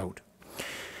and doubt.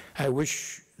 I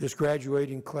wish this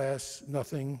graduating class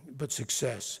nothing but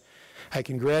success. I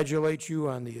congratulate you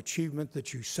on the achievement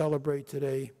that you celebrate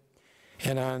today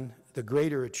and on the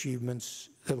greater achievements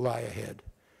that lie ahead.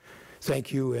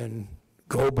 Thank you, and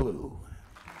go blue.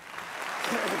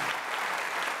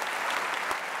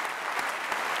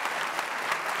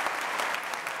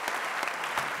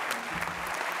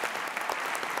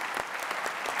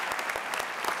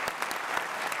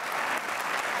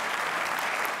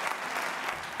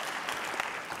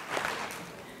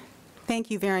 Thank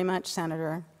you very much,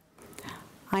 Senator.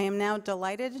 I am now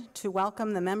delighted to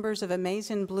welcome the members of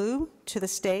Amazing Blue to the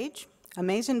stage.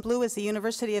 Amazing Blue is the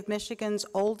University of Michigan's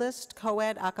oldest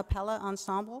co-ed a cappella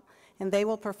ensemble, and they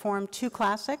will perform 2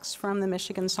 classics from the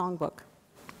Michigan Songbook.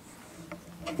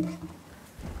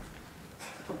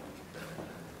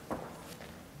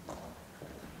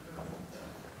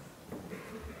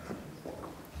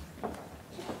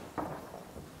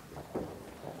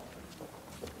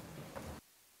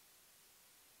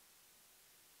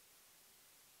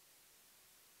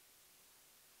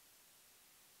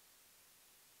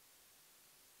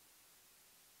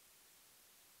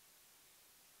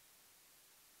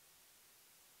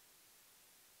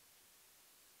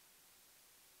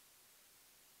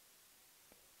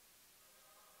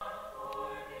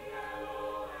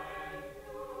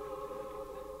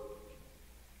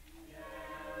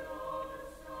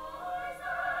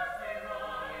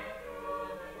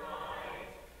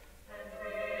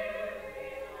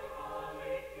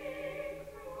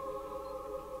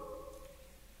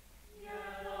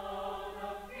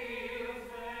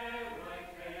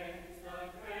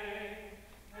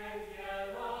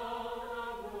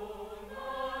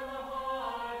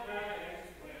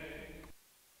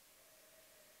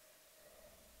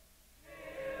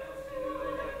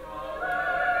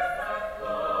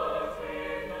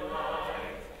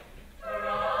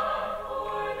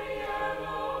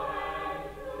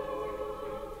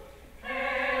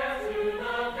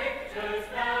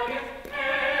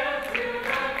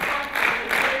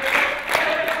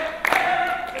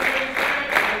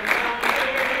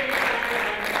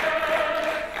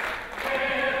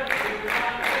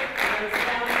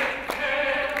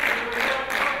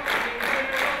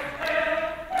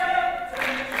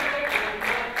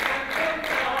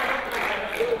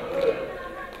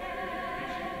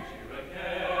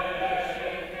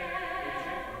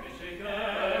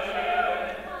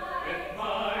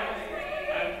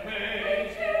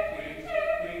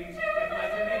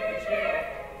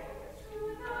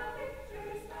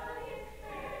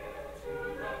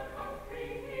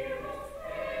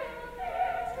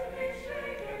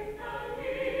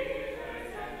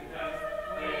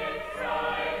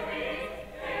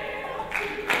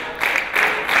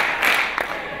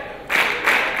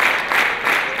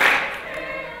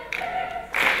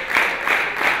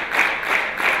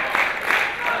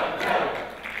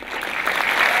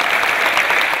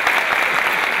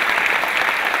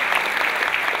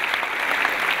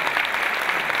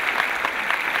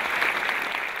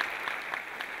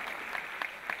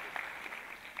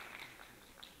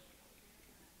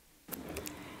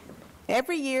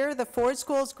 Every year, the Ford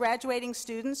School's graduating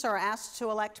students are asked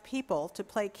to elect people to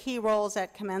play key roles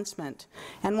at commencement,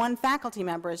 and one faculty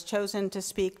member is chosen to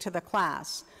speak to the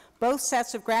class. Both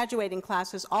sets of graduating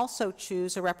classes also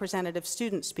choose a representative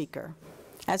student speaker.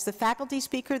 As the faculty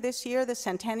speaker this year, the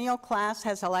Centennial class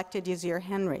has elected Yazir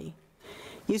Henry.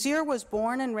 Yazir was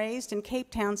born and raised in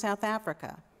Cape Town, South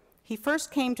Africa. He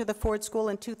first came to the Ford School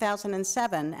in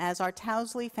 2007 as our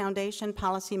Towsley Foundation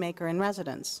policymaker in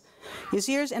residence.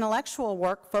 Yazir's intellectual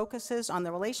work focuses on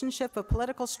the relationship of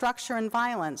political structure and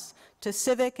violence to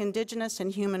civic, indigenous,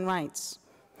 and human rights.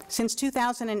 Since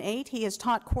 2008, he has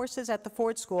taught courses at the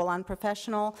Ford School on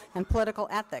professional and political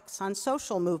ethics, on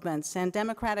social movements and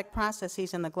democratic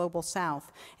processes in the Global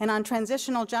South, and on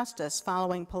transitional justice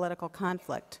following political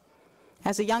conflict.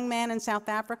 As a young man in South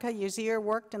Africa, Yazir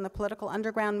worked in the political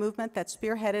underground movement that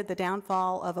spearheaded the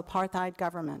downfall of apartheid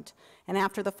government. And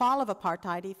after the fall of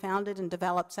apartheid, he founded and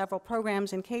developed several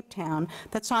programs in Cape Town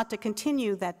that sought to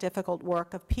continue that difficult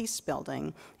work of peace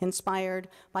building, inspired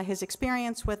by his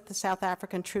experience with the South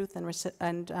African Truth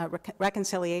and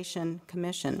Reconciliation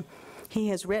Commission. He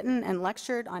has written and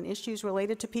lectured on issues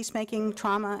related to peacemaking,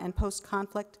 trauma, and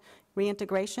post-conflict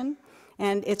reintegration.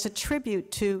 And it's a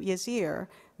tribute to Yazir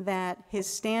that his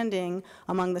standing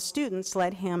among the students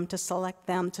led him to select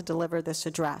them to deliver this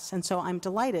address. And so I'm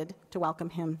delighted to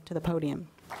welcome him to the podium.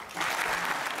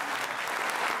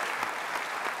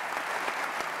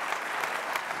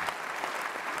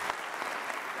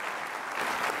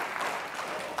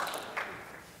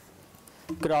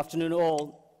 Good afternoon,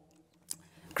 all.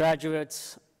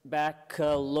 Graduates,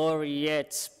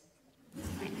 baccalaureates.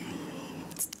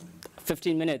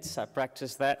 15 minutes, I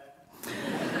practiced that.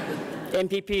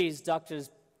 MPPs, doctors,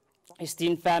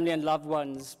 esteemed family and loved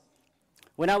ones.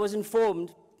 When I was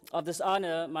informed of this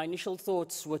honor, my initial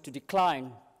thoughts were to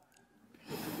decline.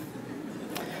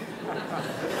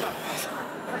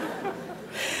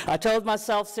 I told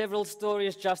myself several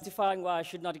stories justifying why I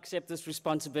should not accept this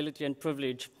responsibility and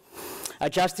privilege. I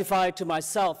justified to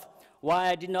myself why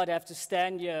I did not have to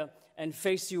stand here and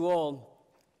face you all.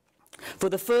 For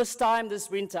the first time this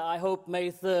winter, I hoped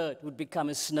May 3rd would become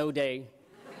a snow day.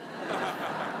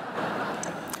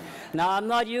 Now, I'm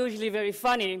not usually very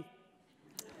funny.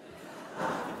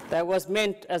 That was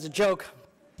meant as a joke.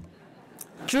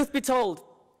 Truth be told,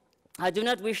 I do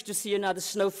not wish to see another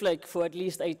snowflake for at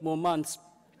least 8 more months,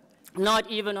 not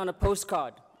even on a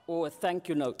postcard or a thank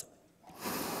you note.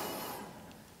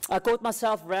 I caught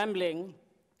myself rambling,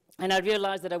 and I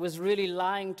realized that I was really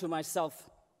lying to myself.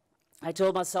 I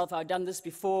told myself I'd done this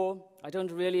before, I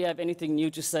don't really have anything new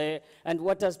to say, and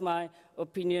what does my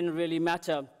opinion really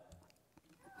matter?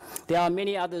 There are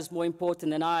many others more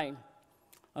important than I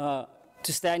to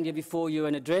stand here before you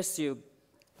and address you.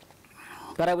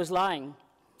 But I was lying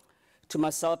to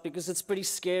myself because it's pretty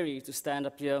scary to stand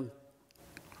up here.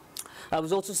 I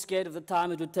was also scared of the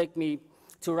time it would take me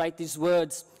to write these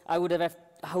words. I would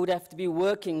have to be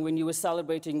working when you were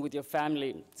celebrating with your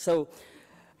family. So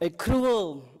a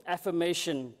cruel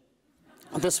affirmation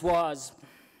this was.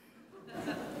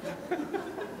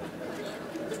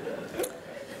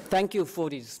 Thank you,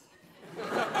 40s.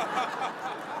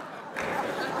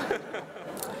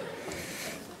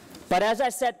 But as I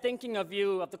sat thinking of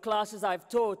you, of the classes I've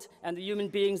taught, and the human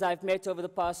beings I've met over the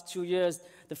past 2 years,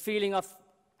 the feeling of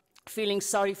feeling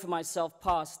sorry for myself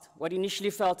passed. What initially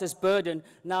felt as burden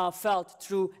now felt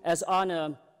true as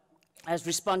honor, as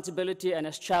responsibility, and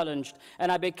as challenged.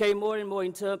 And I became more and more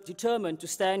determined to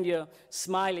stand here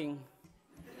smiling.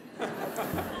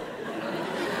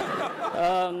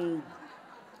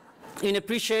 In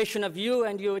appreciation of you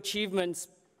and your achievements,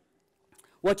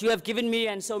 what you have given me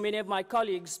and so many of my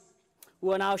colleagues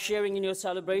who are now sharing in your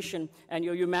celebration and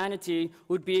your humanity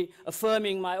would be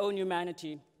affirming my own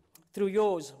humanity through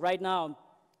yours right now.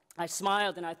 I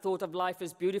smiled and I thought of life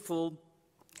as beautiful,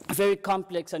 very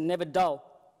complex and never dull.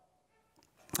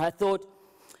 I thought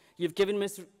you've given me,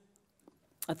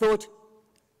 I thought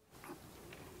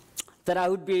that I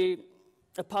would be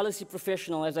a policy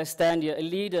professional as I stand here, a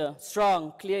leader,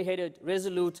 strong, clear-headed,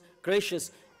 resolute, gracious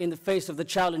in the face of the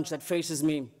challenge that faces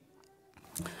me.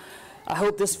 I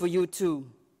hope this for you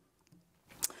too.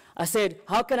 I said,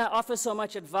 how can I offer so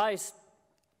much advice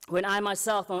when I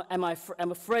myself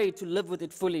am afraid to live with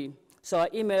it fully? So I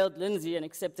emailed Lindsay and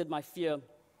accepted my fear.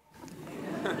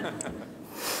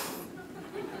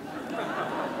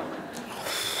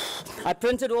 I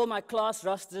printed all my class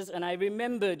rosters and I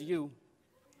remembered you.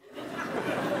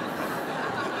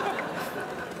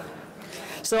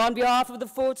 So on behalf of the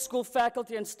Ford School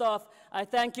faculty and staff, I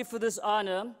thank you for this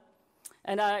honor,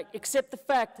 and I accept the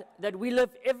fact that we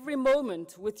live every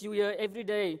moment with you here every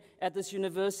day at this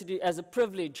university as a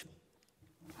privilege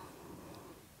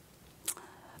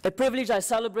a privilege I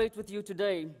celebrate with you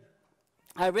today.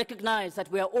 I recognize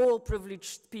that we are all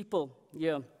privileged people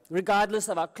here, regardless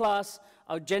of our class,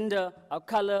 our gender, our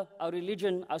color, our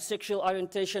religion, our sexual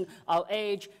orientation, our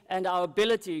age, and our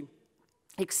ability.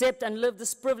 Accept and live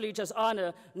this privilege as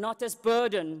honor, not as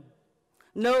burden.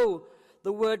 No,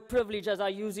 the word privilege, as I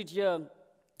use it here,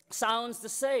 sounds the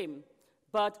same,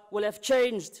 but will have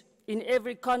changed in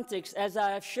every context as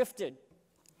I have shifted.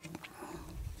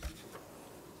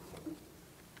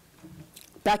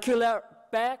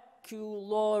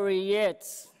 Baccalaureate.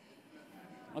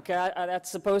 Okay, that's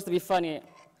supposed to be funny.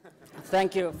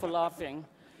 Thank you for laughing.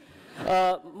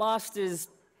 Masters,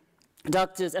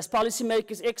 doctors, as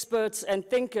policymakers, experts, and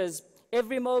thinkers,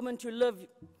 every moment you live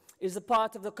is a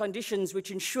part of the conditions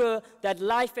which ensure that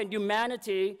life and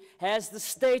humanity has the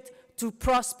state to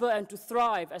prosper and to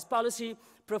thrive. As policy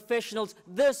professionals,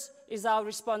 this is our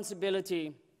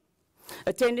responsibility.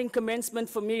 Attending commencement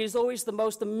for me is always the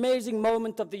most amazing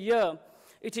moment of the year.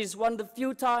 It is one of the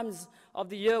few times of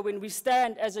the year when we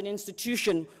stand as an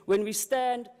institution, when we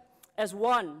stand as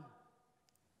one,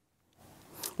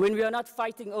 when we are not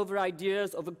fighting over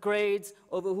ideas, over grades,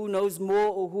 over who knows more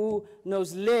or who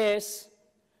knows less,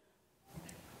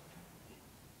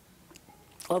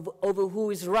 over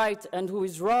who is right and who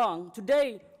is wrong.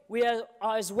 Today, we are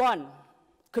as one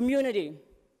community,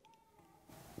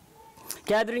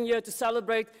 gathering here to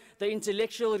celebrate the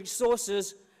intellectual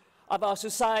resources of our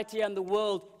society and the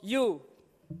world. You,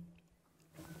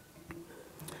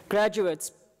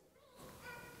 graduates,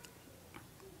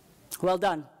 well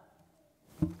done.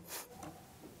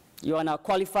 You are now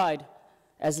qualified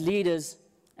as leaders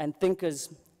and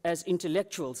thinkers, as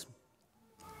intellectuals.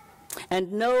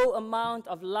 And no amount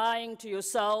of lying to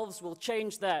yourselves will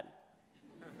change that.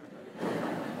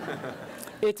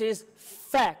 It is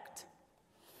fact.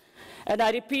 And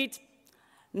I repeat,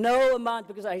 no amount,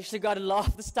 because I actually got a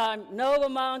laugh this time, no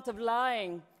amount of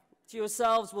lying to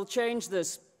yourselves will change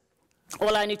this.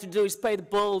 All I need to do is pay the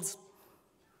bills.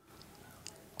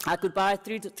 I could buy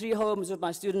three homes with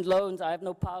my student loans. I have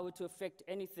no power to affect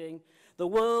anything. The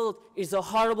world is a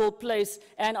horrible place.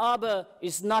 Ann Arbor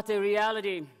is not a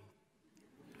reality.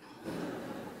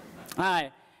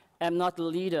 I am not a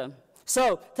leader.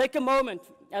 So take a moment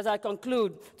as I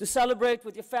conclude to celebrate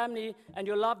with your family and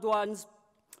your loved ones,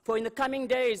 for in the coming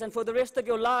days and for the rest of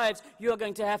your lives, you are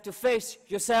going to have to face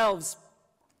yourselves.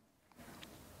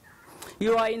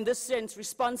 You are, in this sense,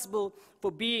 responsible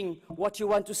for being what you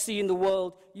want to see in the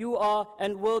world. You are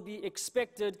and will be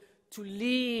expected to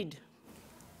lead.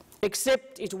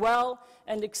 Accept it well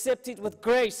and accept it with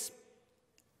grace.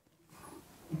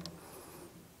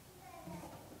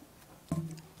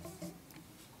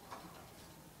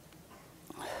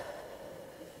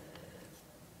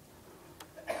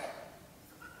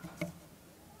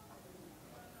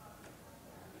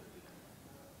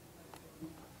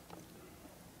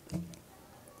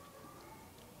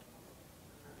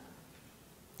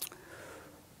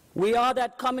 We are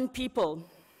that common people.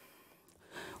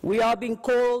 We are being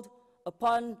called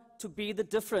upon to be the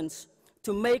difference,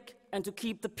 to make and to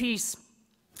keep the peace.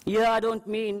 Here I don't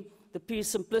mean the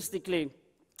peace simplistically.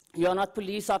 You are not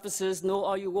police officers, nor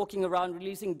are you walking around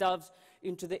releasing doves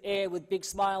into the air with big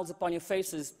smiles upon your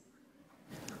faces.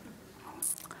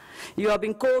 You are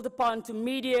being called upon to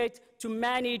mediate, to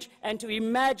manage, and to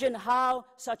imagine how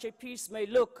such a peace may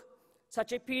look.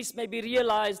 Such a peace may be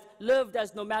realized, lived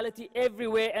as normality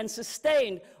everywhere, and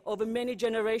sustained over many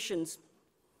generations.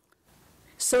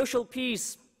 Social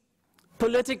peace,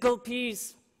 political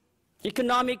peace,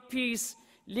 economic peace,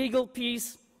 legal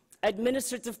peace,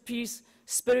 administrative peace,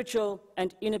 spiritual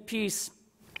and inner peace.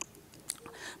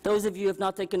 Those of you who have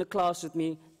not taken a class with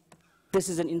me, this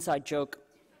is an inside joke.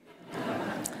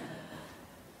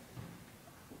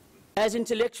 As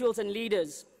intellectuals and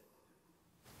leaders,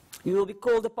 you will be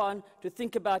called upon to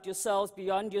think about yourselves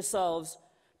beyond yourselves,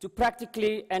 to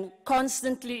practically and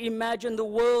constantly imagine the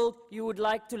world you would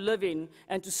like to live in,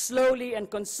 and to slowly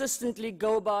and consistently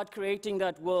go about creating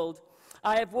that world.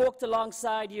 I have walked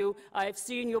alongside you. I have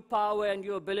seen your power and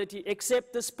your ability.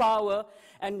 Accept this power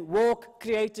and walk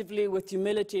creatively with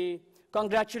humility.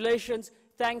 Congratulations,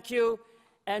 thank you,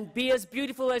 and be as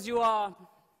beautiful as you are.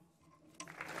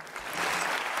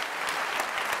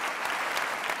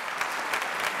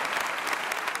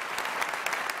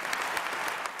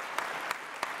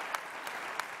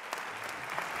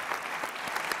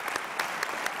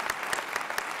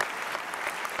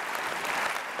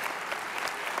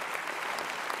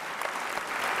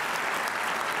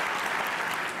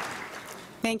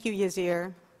 Thank you,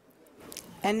 Yazir.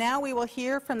 And now we will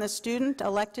hear from the student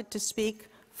elected to speak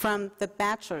from the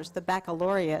bachelor's, the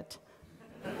baccalaureate.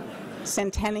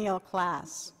 Centennial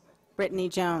class, Brittany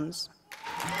Jones.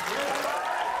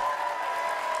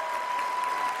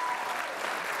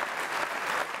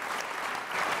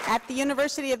 At the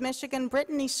University of Michigan,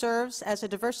 Brittany serves as a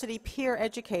diversity peer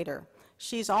educator.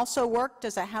 She's also worked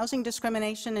as a housing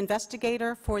discrimination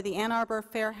investigator for the Ann Arbor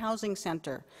Fair Housing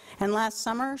Center. And last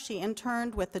summer, she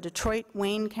interned with the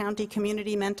Detroit-Wayne County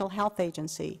Community Mental Health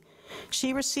Agency.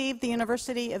 She received the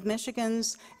University of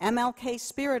Michigan's MLK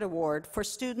Spirit Award for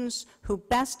students who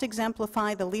best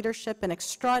exemplify the leadership and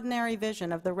extraordinary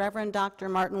vision of the Reverend Dr.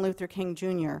 Martin Luther King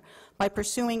Jr. by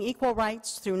pursuing equal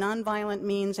rights through nonviolent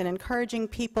means and encouraging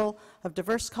people of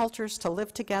diverse cultures to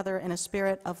live together in a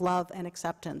spirit of love and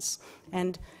acceptance.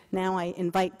 And now I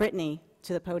invite Brittany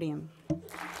to the podium.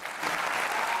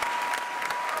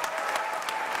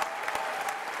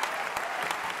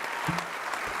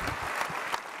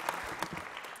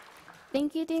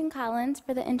 Thank you, Dean Collins,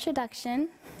 for the introduction.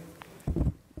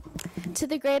 To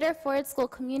the greater Ford School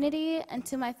community and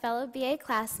to my fellow BA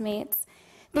classmates,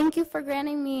 thank you for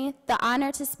granting me the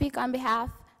honor to speak on behalf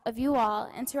of you all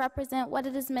and to represent what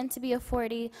it is meant to be a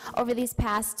Fordie over these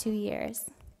past 2 years.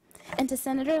 And to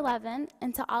Senator Levin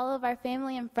and to all of our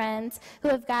family and friends who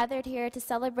have gathered here to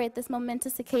celebrate this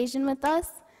momentous occasion with us,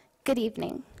 good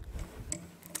evening.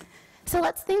 So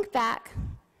let's think back,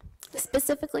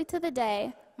 specifically to the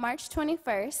day, March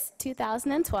 21st,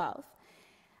 2012,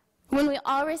 when we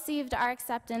all received our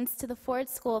acceptance to the Ford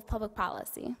School of Public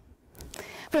Policy.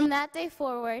 From that day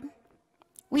forward,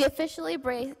 we officially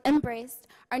embraced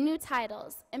our new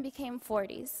titles and became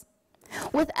Fordies.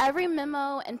 With every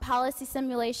memo and policy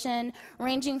simulation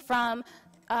ranging from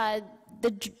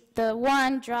the war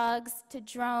on drugs to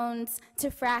drones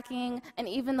to fracking and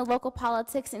even the local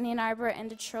politics in Ann Arbor and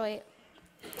Detroit,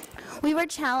 we were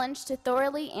challenged to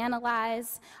thoroughly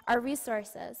analyze our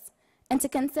resources and to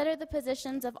consider the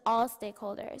positions of all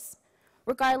stakeholders,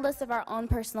 regardless of our own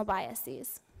personal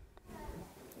biases.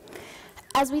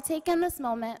 As we take in this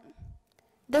moment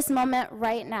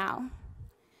right now,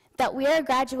 that we are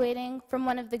graduating from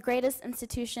one of the greatest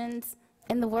institutions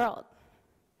in the world.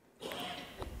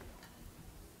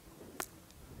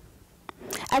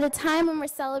 At a time when we're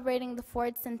celebrating the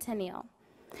Ford Centennial,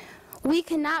 we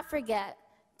cannot forget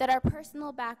that our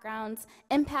personal backgrounds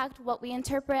impact what we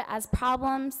interpret as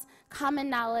problems, common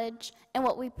knowledge, and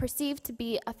what we perceive to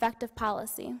be effective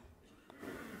policy.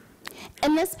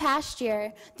 In this past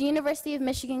year, the University of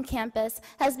Michigan campus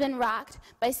has been rocked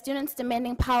by students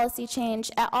demanding policy change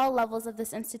at all levels of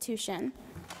this institution.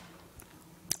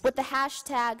 With the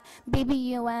hashtag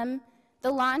BBUM, the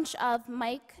launch of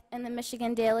Mike and the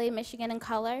Michigan Daily, Michigan in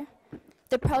Color,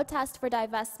 the protest for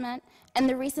divestment, and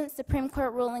the recent Supreme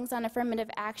Court rulings on affirmative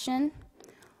action,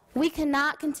 we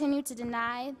cannot continue to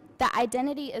deny that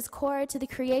identity is core to the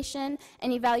creation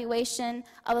and evaluation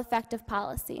of effective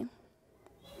policy.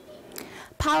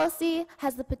 Policy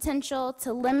has the potential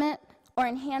to limit or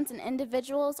enhance an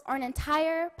individual's or an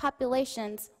entire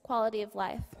population's quality of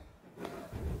life.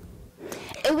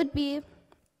 It would be,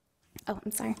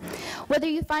 whether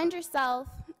you find yourself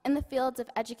in the fields of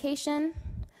education,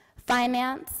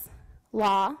 finance,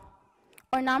 law,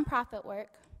 or nonprofit work,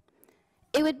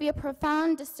 it would be a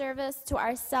profound disservice to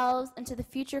ourselves and to the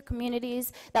future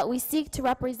communities that we seek to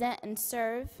represent and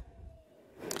serve,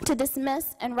 to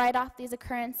dismiss and write off these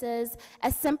occurrences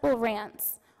as simple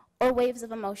rants or waves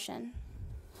of emotion.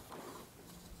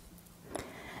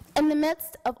 In the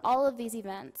midst of all of these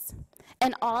events,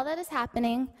 and all that is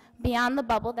happening beyond the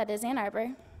bubble that is Ann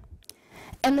Arbor,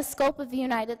 in the scope of the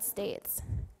United States,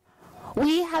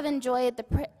 we have enjoyed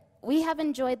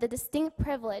the distinct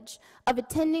privilege of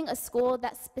attending a school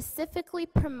that specifically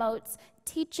promotes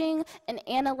teaching and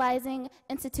analyzing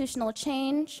institutional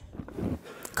change,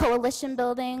 coalition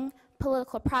building,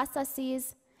 political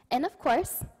processes, and of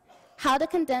course, how to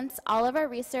condense all of our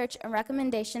research and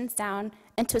recommendations down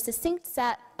into a succinct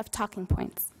set of talking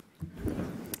points.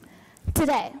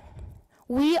 Today,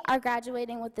 we are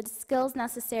graduating with the skills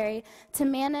necessary to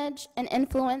manage and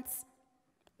influence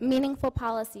meaningful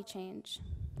policy change.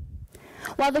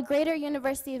 While the greater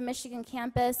University of Michigan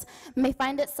campus may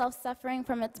find itself suffering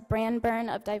from its brand burn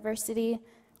of diversity,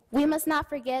 we must not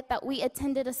forget that we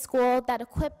attended a school that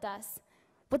equipped us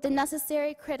with the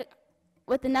necessary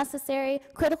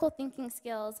critical thinking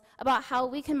skills about how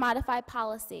we can modify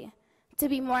policy to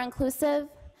be more inclusive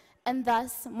and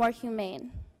thus more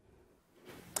humane.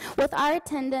 With our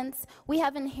attendance, we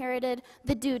have inherited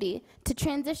the duty to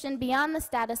transition beyond the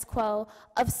status quo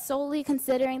of solely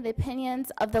considering the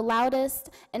opinions of the loudest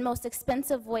and most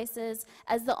expensive voices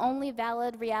as the only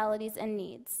valid realities and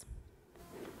needs.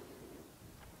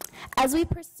 As we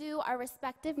pursue our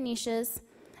respective niches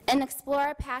and explore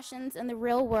our passions in the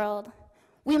real world,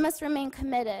 we must remain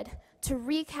committed to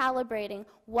recalibrating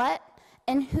what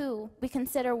and who we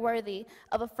consider worthy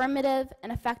of affirmative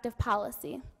and effective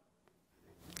policy.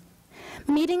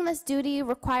 Meeting this duty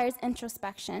requires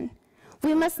introspection.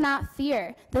 We must not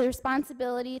fear the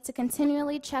responsibility to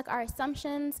continually check our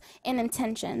assumptions and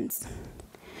intentions.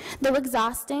 Though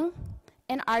exhausting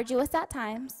and arduous at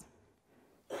times,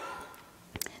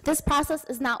 this process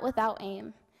is not without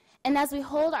aim, and as we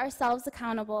hold ourselves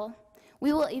accountable,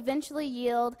 we will eventually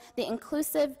yield the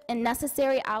inclusive and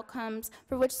necessary outcomes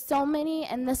for which so many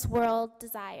in this world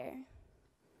desire.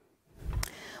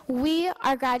 We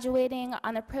are graduating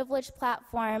on a privileged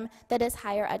platform that is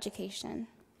higher education,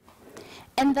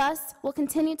 and thus will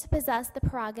continue to possess the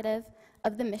prerogative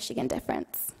of the Michigan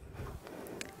difference.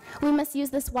 We must use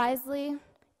this wisely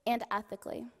and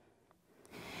ethically.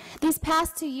 These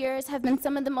past 2 years have been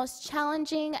some of the most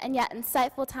challenging and yet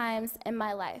insightful times in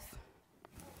my life.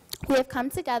 We have come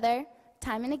together,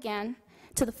 time and again,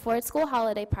 to the Ford School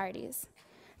holiday parties,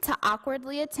 to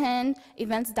awkwardly attend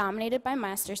events dominated by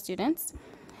master students,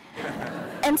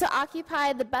 and to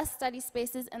occupy the best study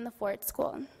spaces in the Ford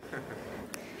School.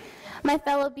 My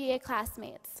fellow BA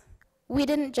classmates, we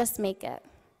didn't just make it,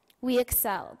 we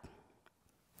excelled.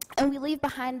 And we leave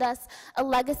behind us a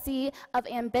legacy of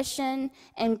ambition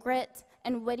and grit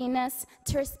and wittiness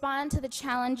to respond to the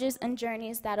challenges and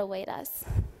journeys that await us.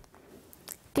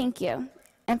 Thank you,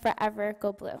 and forever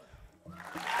go blue.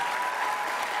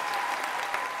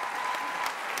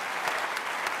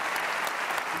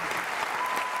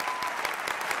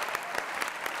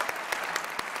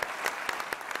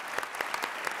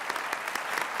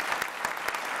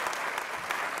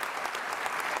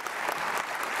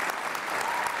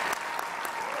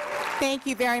 Thank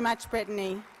you very much,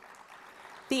 Brittany.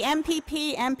 The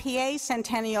MPP-MPA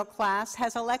Centennial class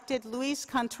has elected Luis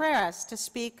Contreras to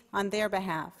speak on their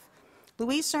behalf.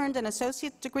 Luis earned an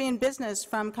associate's degree in business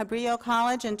from Cabrillo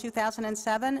College in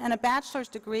 2007 and a bachelor's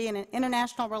degree in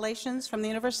international relations from the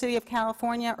University of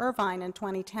California, Irvine in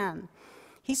 2010.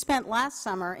 He spent last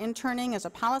summer interning as a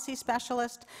policy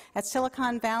specialist at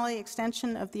Silicon Valley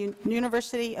Extension of the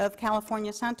University of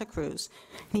California, Santa Cruz.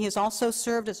 He has also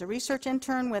served as a research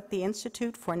intern with the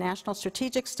Institute for National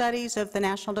Strategic Studies of the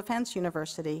National Defense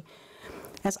University.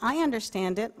 As I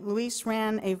understand it, Luis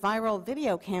ran a viral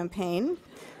video campaign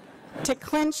to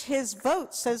clinch his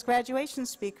votes as graduation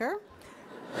speaker,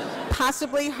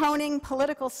 possibly honing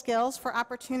political skills for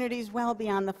opportunities well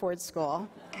beyond the Ford School.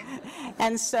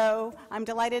 And so I'm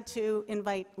delighted to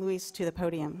invite Luis to the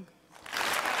podium.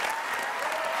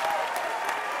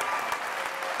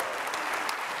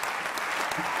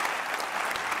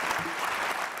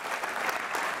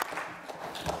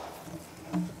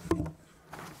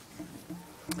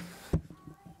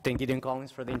 Thank you, Dean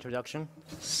Collins, for the introduction.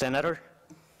 Senator,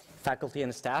 faculty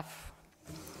and staff,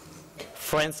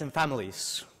 friends and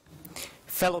families,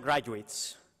 fellow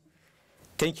graduates,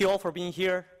 thank you all for being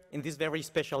here in this very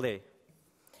special day.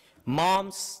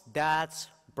 Moms, dads,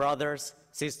 brothers,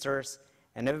 sisters,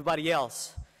 and everybody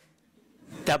else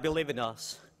that believe in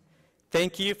us,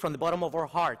 thank you from the bottom of our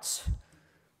hearts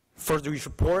for your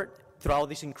support throughout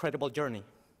this incredible journey.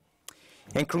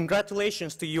 And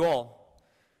congratulations to you all,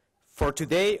 for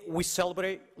today we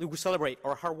celebrate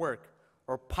our hard work,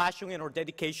 our passion, and our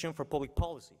dedication for public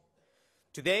policy.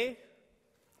 Today,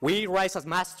 we rise as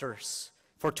masters.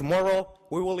 For tomorrow,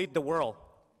 we will lead the world.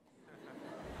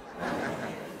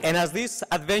 And as this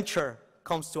adventure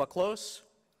comes to a close,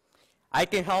 I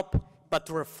can't help but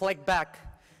to reflect back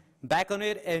on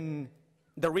it and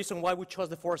the reason why we chose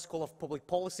the Ford School of Public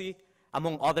Policy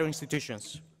among other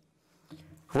institutions.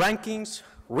 Rankings,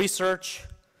 research,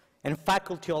 and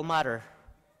faculty all matter.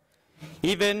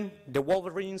 Even the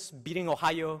Wolverines beating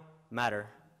Ohio matter.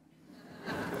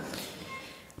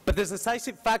 But the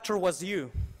decisive factor was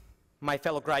you, my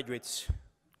fellow graduates.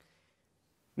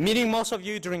 Meeting most of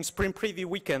you during spring preview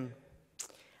weekend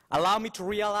allowed me to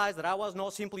realize that I was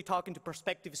not simply talking to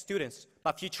prospective students,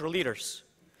 but future leaders.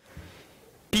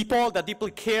 People that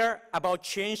deeply care about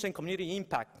change and community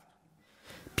impact.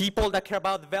 People that care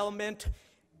about development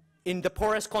in the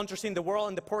poorest countries in the world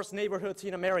and the poorest neighborhoods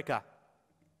in America.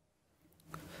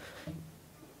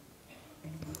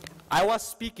 I was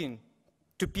speaking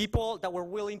to people that were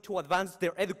willing to advance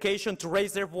their education, to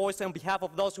raise their voice on behalf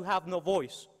of those who have no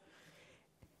voice.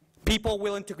 People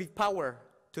willing to give power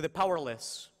to the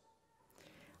powerless.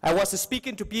 I was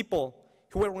speaking to people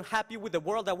who were unhappy with the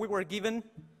world that we were given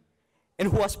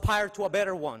and who aspired to a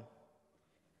better one.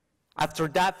 After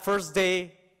that first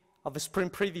day of the spring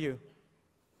preview,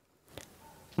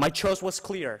 my choice was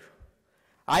clear.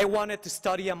 I wanted to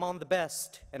study among the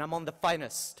best and among the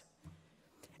finest.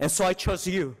 And so I chose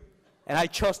you, and I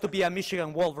chose to be a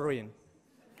Michigan Wolverine.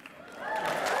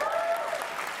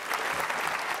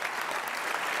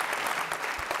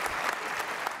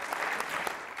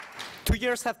 2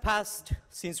 years have passed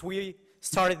since we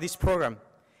started this program,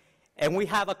 and we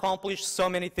have accomplished so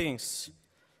many things.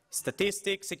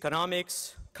 Statistics,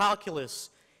 economics, calculus,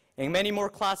 and many more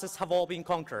classes have all been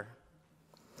conquered.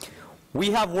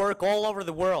 We have worked all over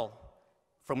the world,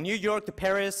 from New York to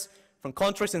Paris, from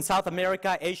countries in South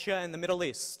America, Asia, and the Middle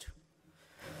East.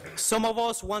 Some of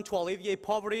us want to alleviate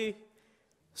poverty.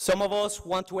 Some of us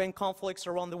want to end conflicts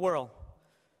around the world.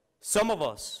 Some of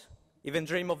us even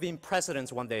dream of being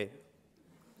presidents one day.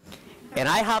 And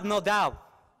I have no doubt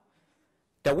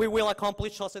that we will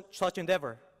accomplish such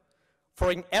endeavor.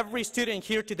 For in every student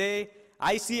here today,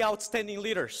 I see outstanding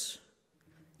leaders,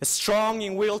 strong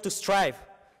in will to strive,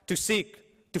 to seek,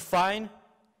 to find,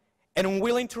 and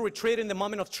unwilling to retreat in the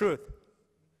moment of truth.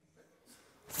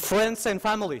 Friends and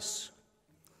families,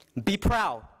 be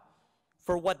proud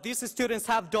for what these students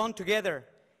have done together,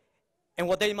 and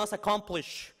what they must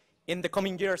accomplish in the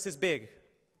coming years is big.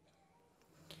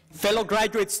 Fellow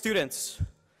graduate students,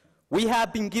 we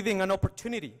have been given an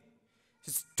opportunity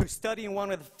to study in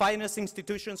one of the finest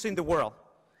institutions in the world.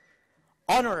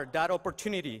 Honor that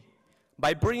opportunity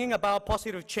by bringing about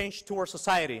positive change to our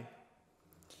society.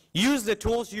 Use the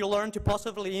tools you learn to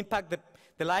positively impact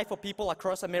the life of people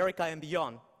across America and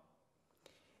beyond.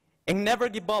 And never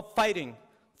give up fighting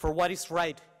for what is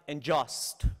right and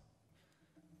just.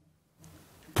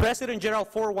 President Gerald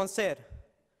R once said,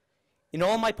 "In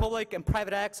all my public and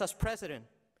private acts as president,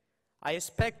 I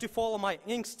expect to follow my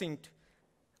instinct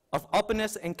of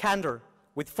openness and candor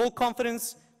with full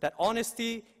confidence that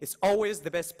honesty is always the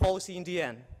best policy in the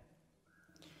end."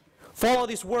 Follow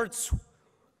these words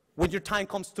when your time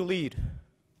comes to lead.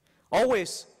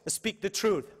 Always speak the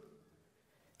truth.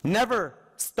 Never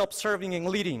stop serving and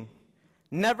leading.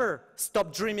 Never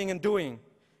stop dreaming and doing.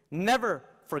 Never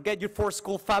forget your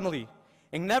four-school family.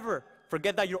 And never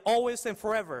forget that you're always and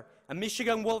forever a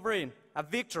Michigan Wolverine, a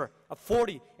Victor, a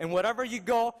 40, and wherever you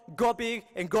go big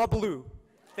and go blue.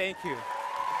 Thank you.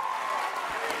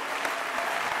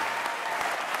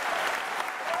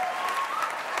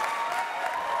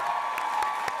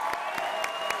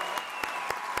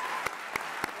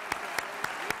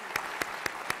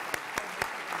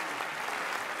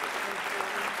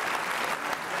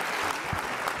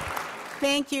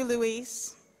 Thank you,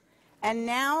 Luis. And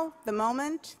now, the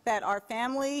moment that our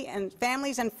families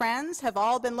and friends have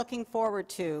all been looking forward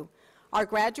to. Our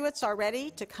graduates are ready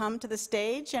to come to the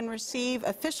stage and receive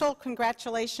official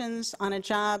congratulations on a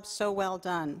job so well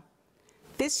done.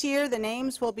 This year, the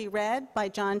names will be read by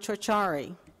John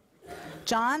Ciorciari.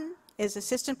 John is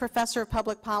Assistant Professor of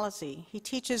Public Policy. He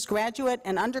teaches graduate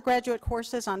and undergraduate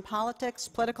courses on politics,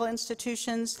 political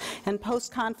institutions, and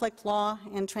post-conflict law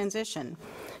and transition.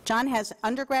 John has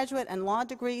undergraduate and law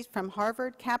degrees from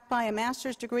Harvard, capped by a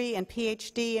master's degree and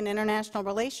PhD in international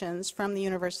relations from the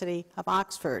University of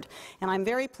Oxford. And I'm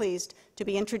very pleased to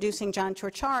be introducing John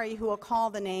Ciorciari, who will call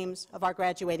the names of our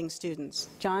graduating students.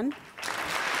 John?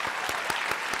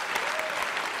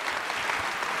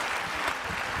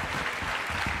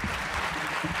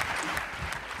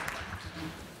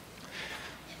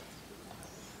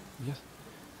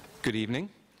 Good evening.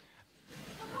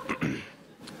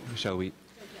 Shall we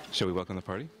welcome the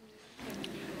party?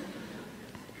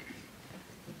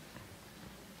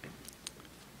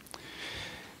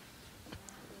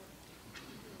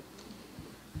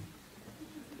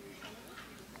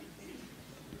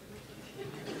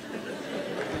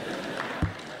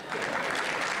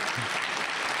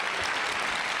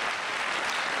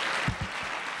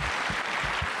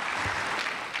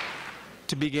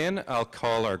 To begin, I'll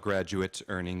call our graduates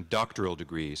earning doctoral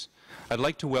degrees. I'd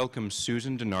like to welcome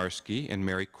Susan Donarski and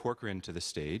Mary Corcoran to the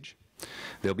stage.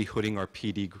 They'll be hooding our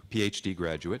PhD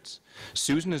graduates.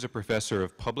 Susan is a professor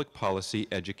of public policy,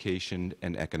 education,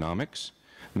 and economics.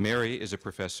 Mary is a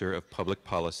professor of public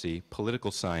policy,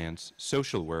 political science,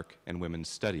 social work, and women's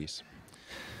studies.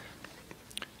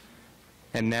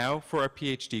 And now for our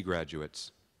PhD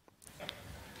graduates.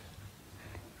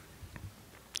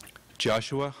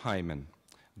 Joshua Hyman,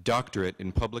 doctorate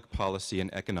in public policy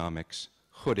and economics,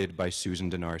 hooded by Susan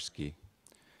Donarski.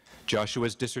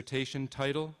 Joshua's dissertation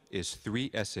title is 3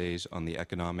 Essays on the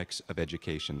Economics of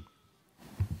Education.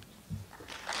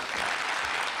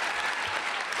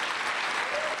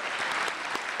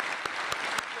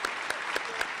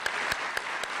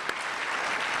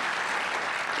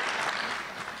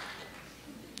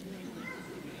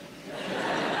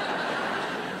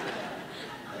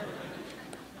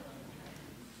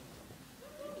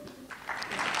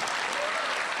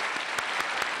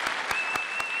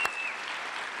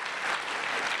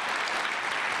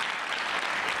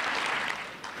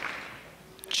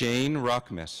 Jane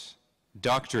Rockmus,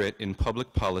 doctorate in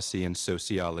public policy and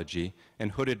sociology,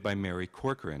 and hooded by Mary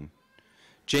Corcoran.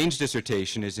 Jane's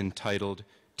dissertation is entitled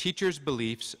Teachers'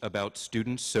 Beliefs About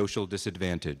Students' Social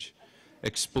Disadvantage,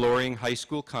 Exploring High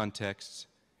School Contexts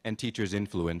and Teachers'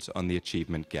 Influence on the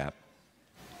Achievement Gap.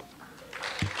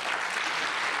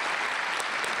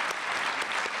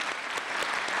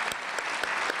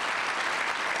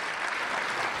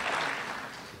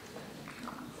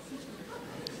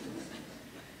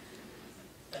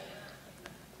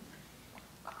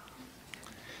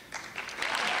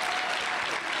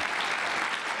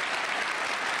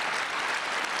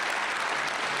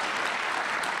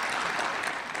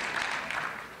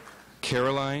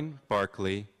 Caroline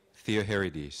Barclay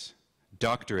Theoharides,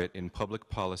 doctorate in public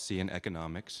policy and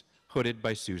economics, hooded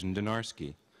by Susan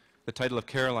Donarski. The title of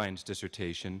Caroline's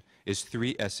dissertation is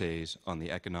 3 essays on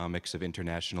the economics of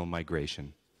international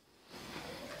migration.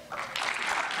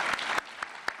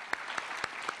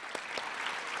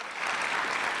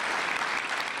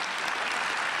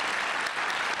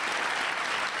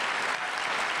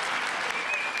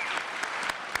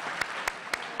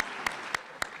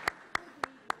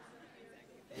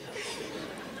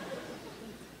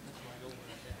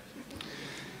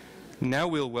 Now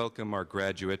we'll welcome our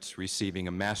graduates receiving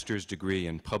a master's degree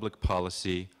in public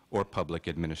policy or public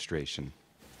administration.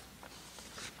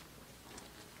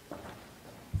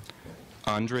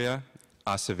 Andrea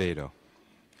Acevedo.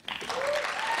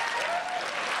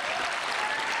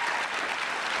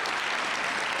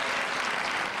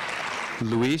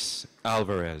 Luis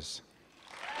Alvarez.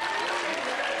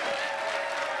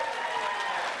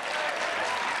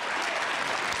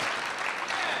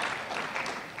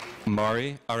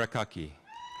 Mari Arakaki.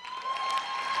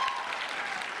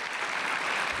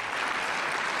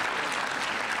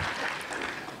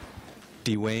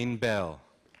 Dwayne Bell.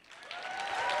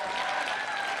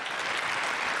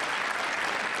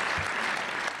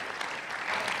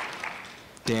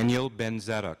 Daniel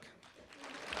Ben-Zadok.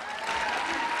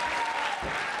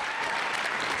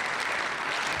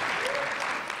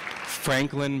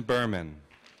 Franklin Berman.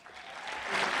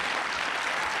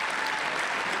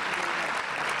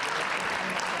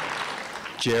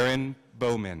 Jaron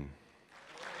Bowman.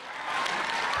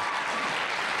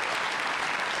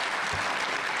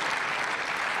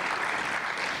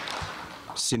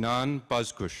 Sinan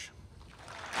Bazkush.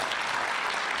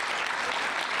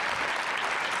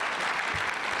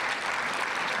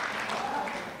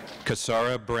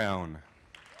 Kasara Brown.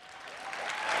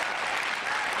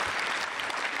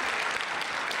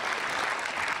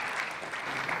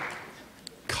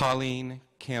 Colleen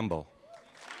Campbell.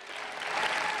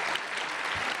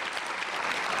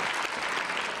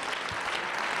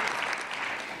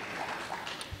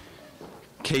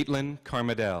 Caitlin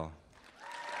Carmadell.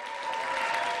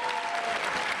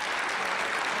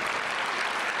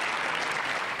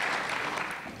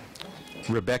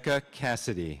 Rebecca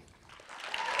Cassidy.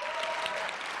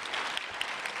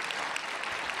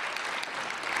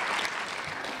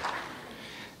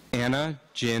 Anna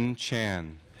Jin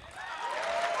Chan.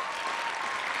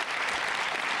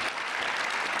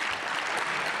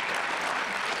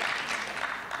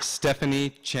 Stephanie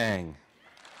Chang.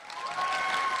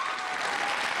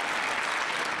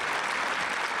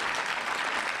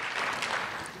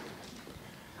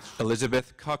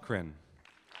 Elizabeth Cochran.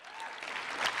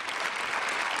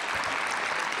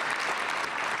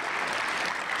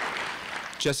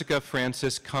 Jessica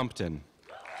Francis Compton.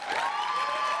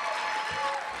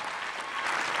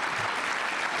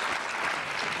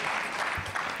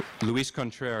 Luis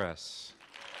Contreras.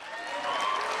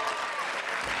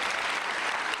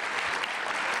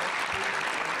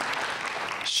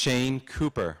 Shane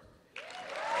Cooper.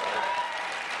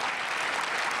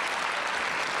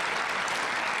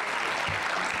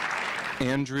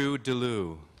 Andrew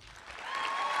DeLue.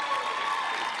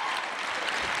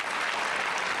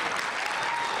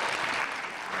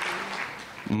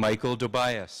 Michael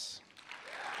Tobias.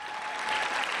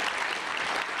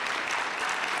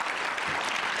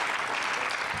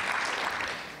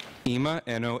 Ima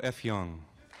Eno Efyong.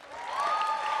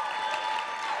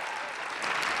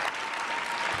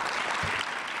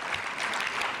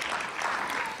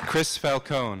 Chris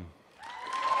Falcone.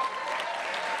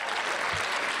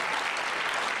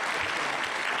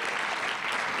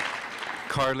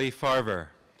 Carly Farver.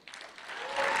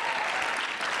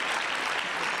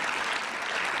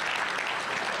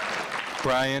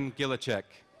 Brian Gillichek.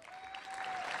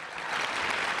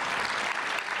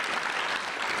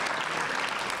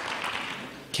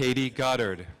 Katie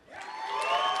Goddard.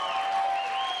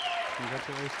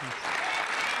 Congratulations.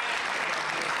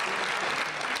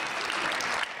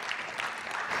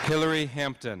 Hillary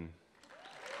Hampton.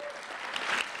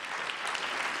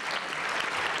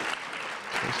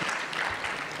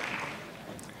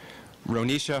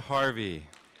 Ronisha Harvey.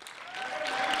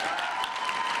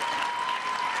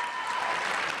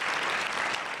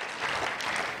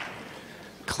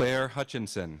 Claire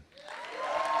Hutchinson.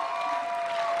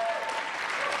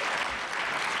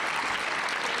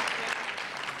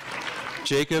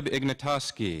 Jacob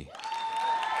Ignatowski.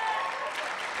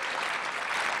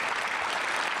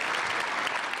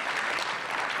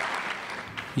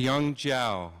 Young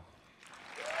Jiao.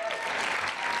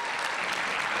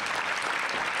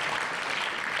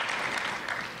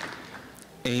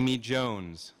 Amy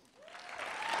Jones.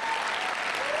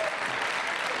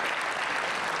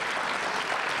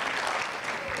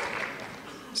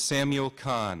 Samuel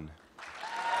Kahn.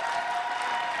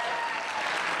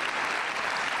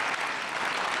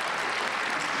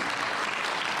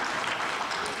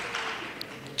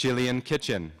 Jillian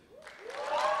Kitchen.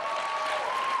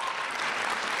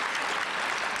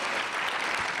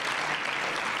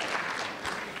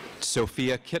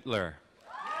 Sophia Kittler.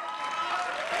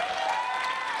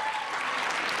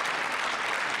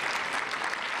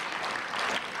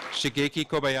 Shigeki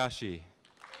Kobayashi.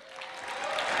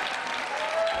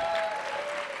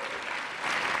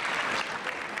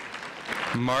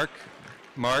 Mark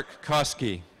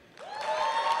Koski.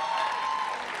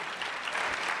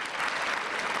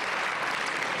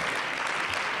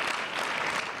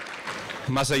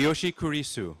 Masayoshi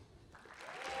Kurisu.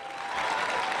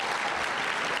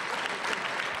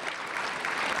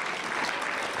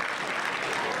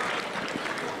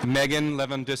 Megan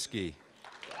Lewandowski.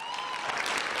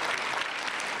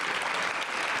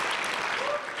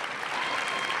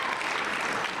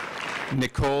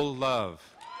 Nicole Love.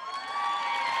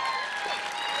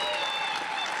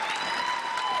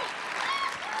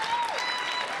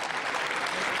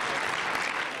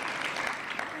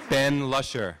 Ben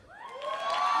Lusher.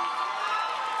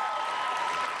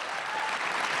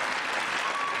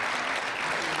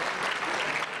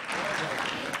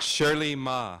 Shirley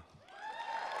Ma.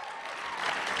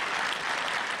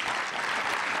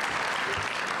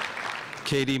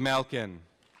 Katie Malkin.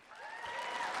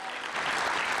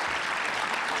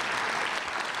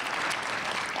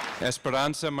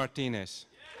 Esperanza Martinez.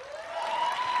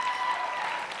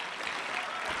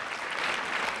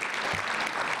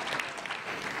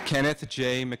 Kenneth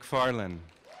J. McFarlane.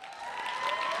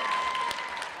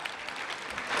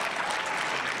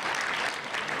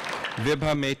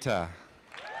 Vibha Mehta.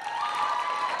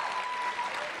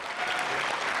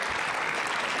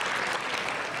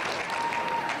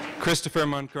 Christopher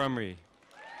Montgomery.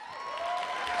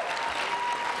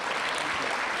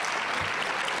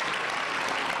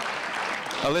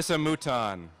 Alyssa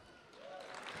Mouton.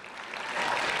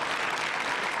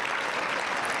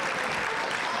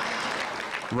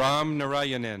 Ram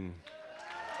Narayanan.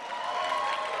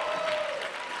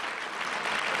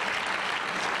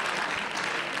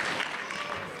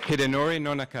 Hidenori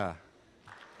Nonaka.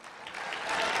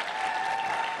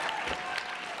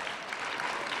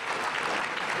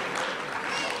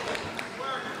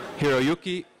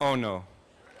 Hiroyuki Ono.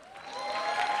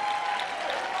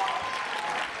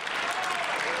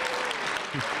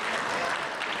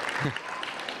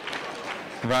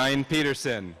 Ryan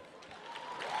Peterson.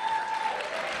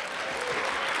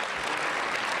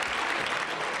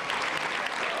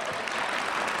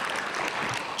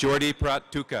 Jordi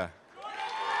Prattuka.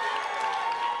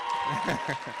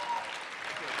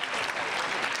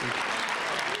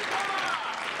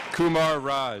 Kumar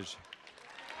Raj.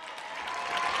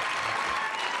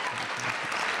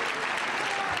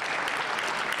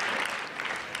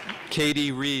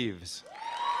 Katie Reeves.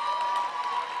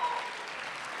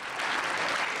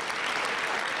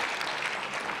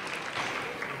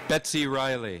 Betsy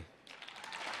Riley.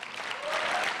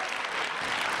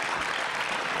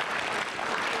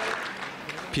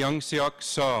 Pyung-seok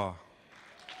Saw.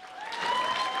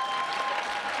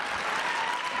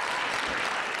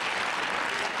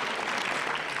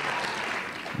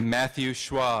 Matthew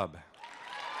Schwab.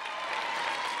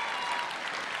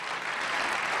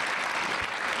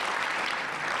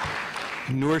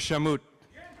 Noor Shamut.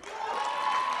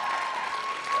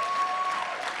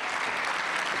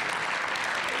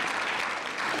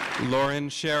 Lauren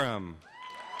Sherham.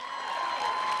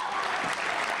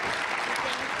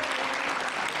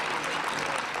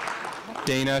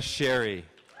 Dana Sherry.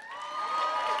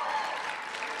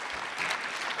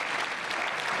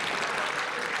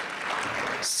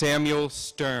 Samuel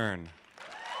Stern.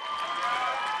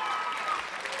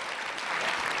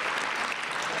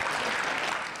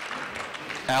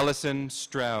 Allison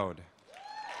Stroud.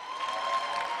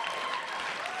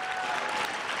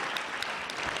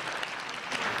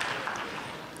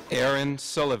 Aaron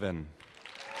Sullivan.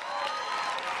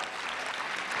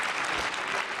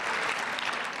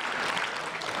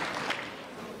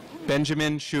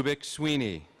 Benjamin Shubik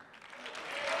Sweeney.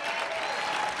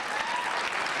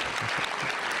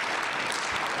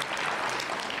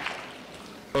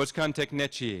 Özkan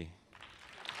Tekneci.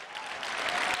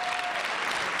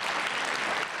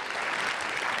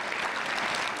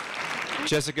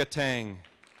 Jessica Tang.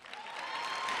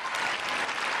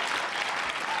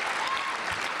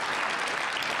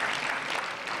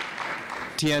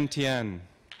 Tien Tien.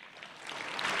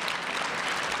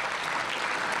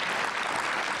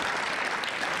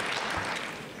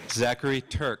 Zachary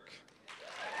Turk.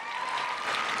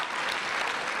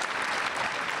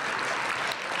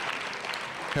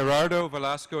 Gerardo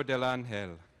Velasco del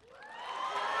Ángel.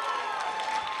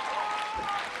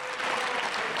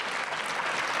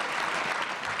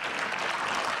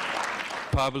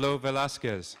 Pablo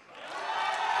Velasquez.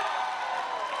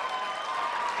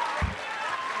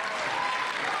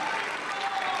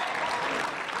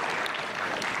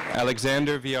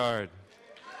 Alexander Viard.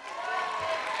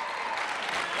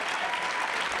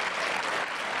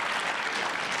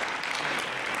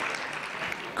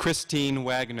 Christine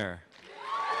Wagner.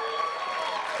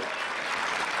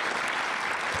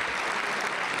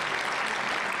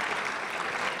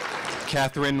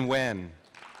 Catherine Wen.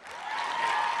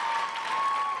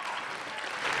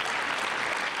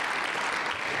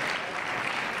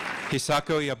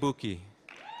 Hisako Yabuki.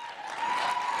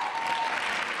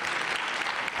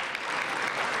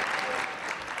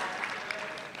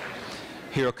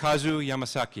 Hirokazu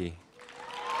Yamasaki.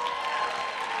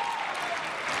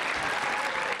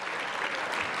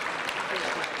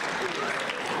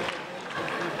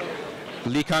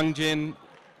 Li Kangjin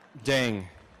Deng.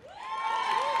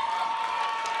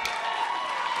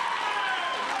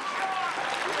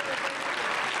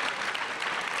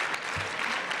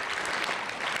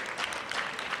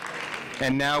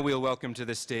 And now we'll welcome to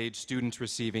the stage students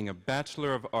receiving a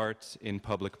Bachelor of Arts in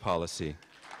Public Policy.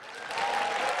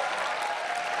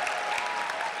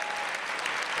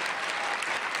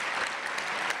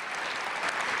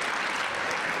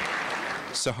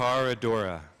 Sahar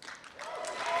Adora.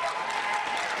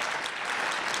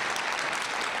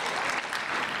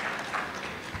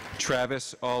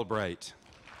 Travis Albright.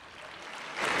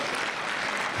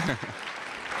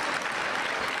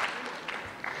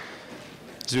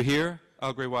 Zuhir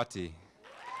Algrewati.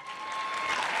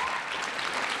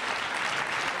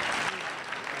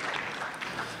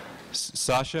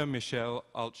 Sasha Michelle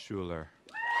Altschuler.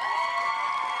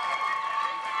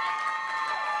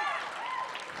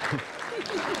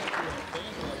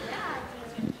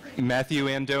 Matthew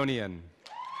Andonian.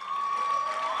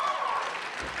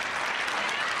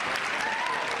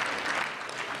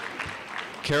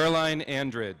 Caroline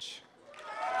Andridge.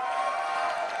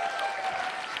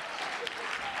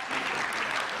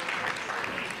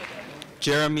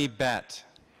 Jeremy Batt.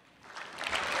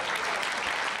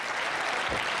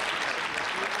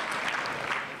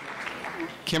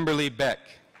 Kimberly Beck.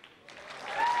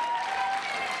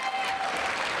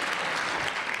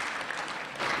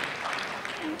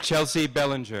 Chelsea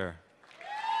Bellinger.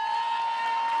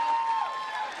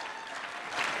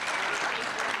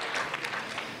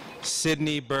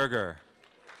 Sydney Berger.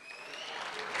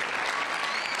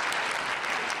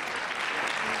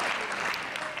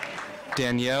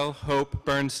 Danielle Hope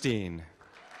Bernstein.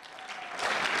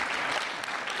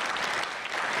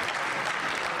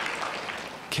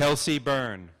 Kelsey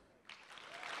Byrne.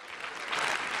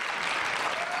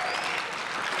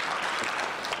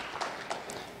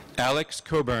 Alex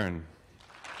Coburn.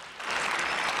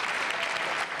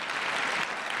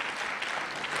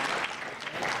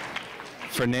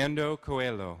 Fernando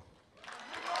Coelho.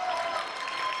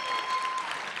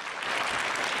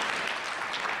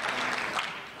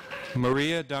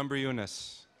 Maria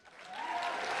Dombriunas.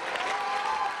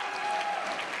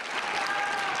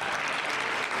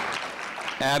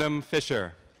 Adam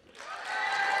Fisher.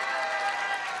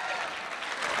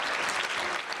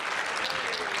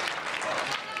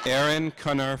 Aaron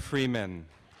Cunnar Freeman.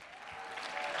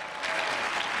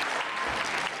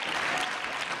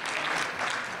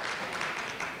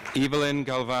 Evelyn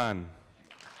Galvan.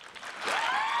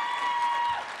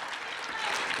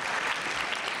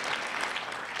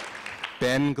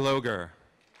 Ben Gloger.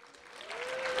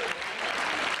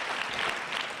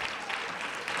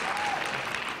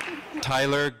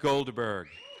 Tyler Goldberg.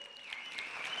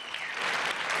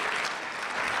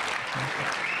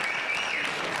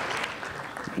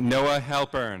 Noah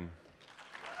Halpern.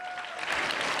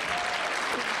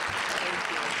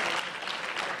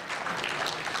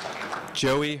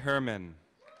 Joey Herman.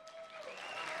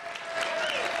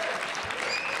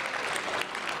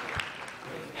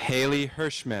 Haley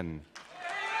Hirschman.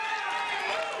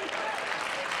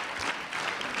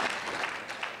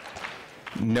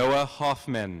 Noah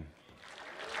Hoffman.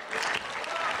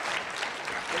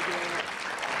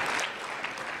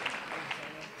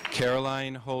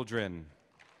 Caroline Holdren.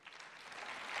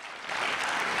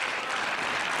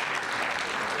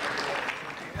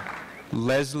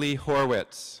 Leslie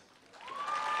Horwitz.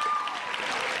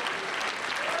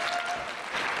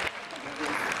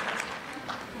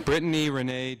 Brittany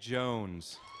Renee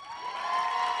Jones.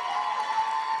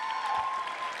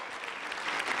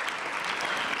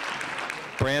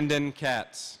 Brandon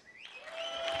Katz.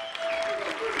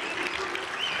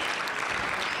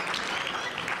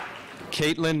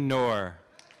 Caitlin Knorr.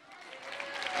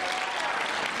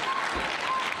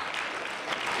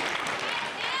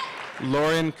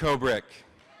 Lauren Kobrick.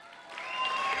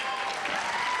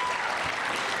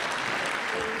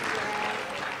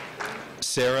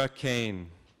 Sarah Kane.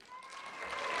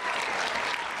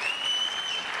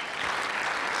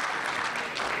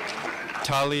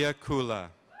 Talia Kula.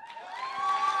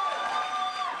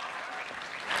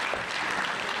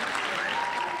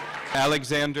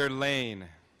 Alexander Lane.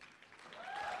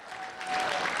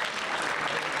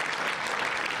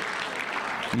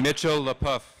 Mitchell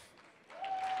LaPuff.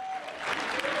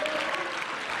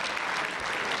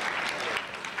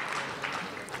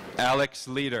 Alex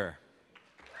Leader.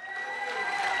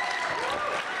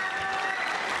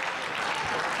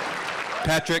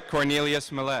 Patrick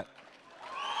Cornelius Millette.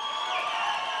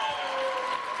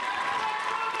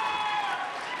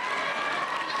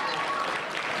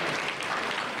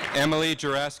 Emily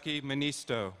Juraski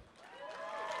Manisto.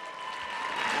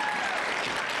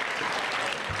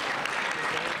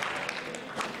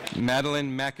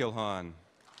 Madeline McIlhan.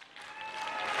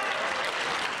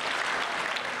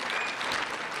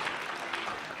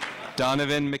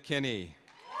 Donovan McKinney.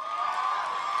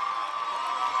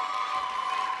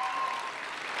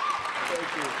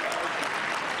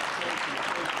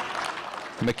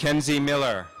 Mackenzie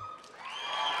Miller.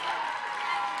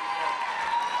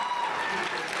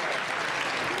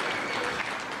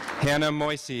 Hannah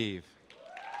Moiseev.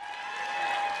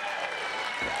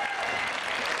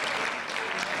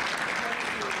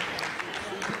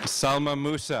 Salma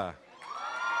Musa.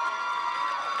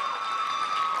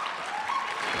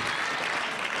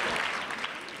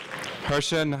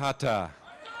 Harsha Nahata.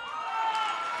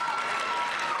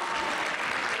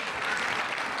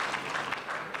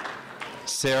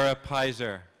 Sarah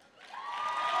Pizer.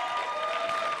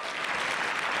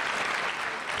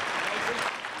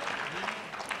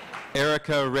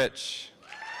 Erica Rich.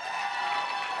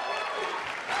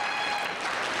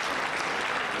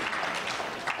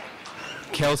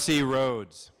 Kelsey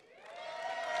Rhodes.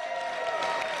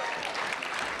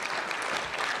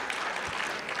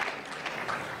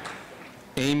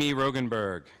 Amy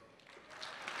Rogenberg.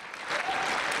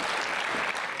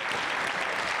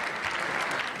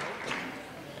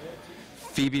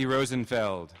 Phoebe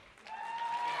Rosenfeld.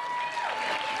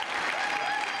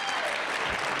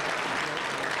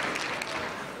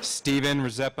 Stephen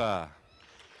Rezepa.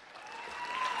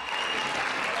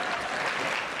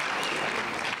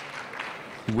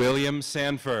 William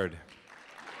Sanford.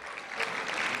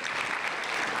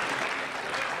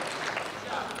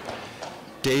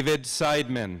 David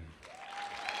Seidman.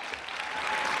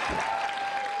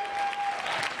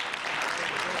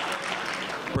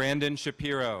 Brandon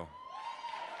Shapiro.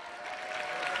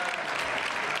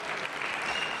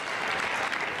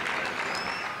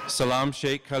 Salam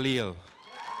Sheikh Khalil.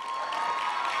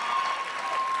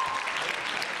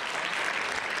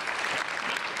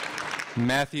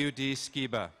 Matthew D.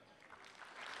 Skiba.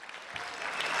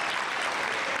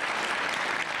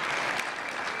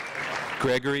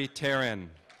 Gregory Tarrin.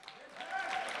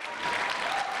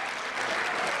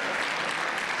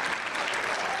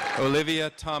 Olivia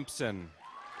Thompson.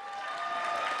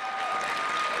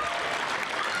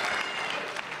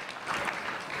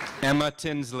 Emma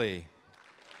Tinsley.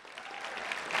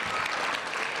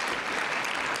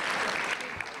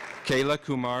 Kayla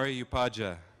Kumari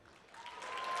Upaja.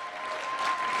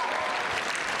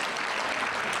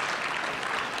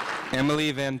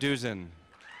 Emily Van Duzen.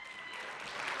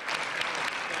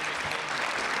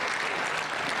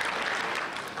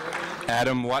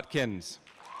 Adam Watkins.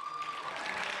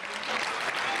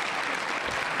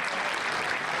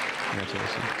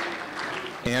 Congratulations.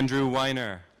 Andrew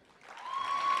Weiner.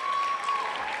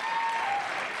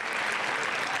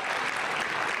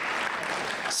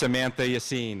 Samantha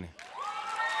Yassine.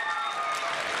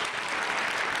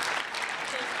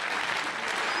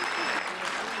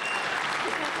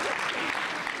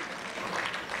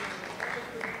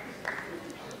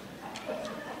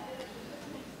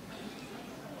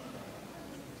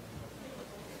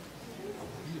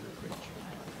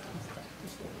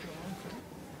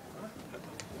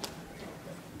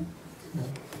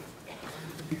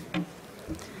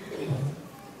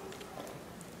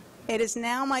 It is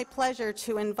now my pleasure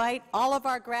to invite all of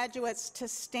our graduates to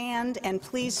stand and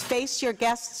please face your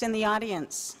guests in the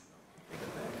audience.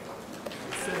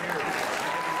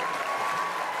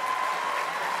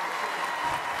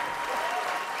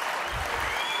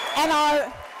 And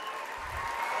our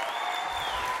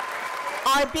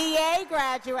BA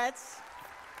graduates,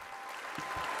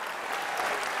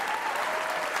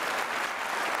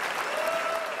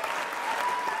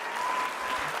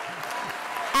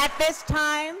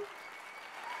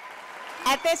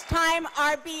 At this time,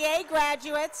 our BA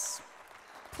graduates,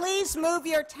 please move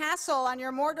your tassel on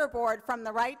your mortarboard from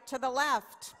the right to the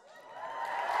left.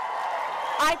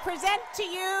 I present to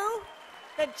you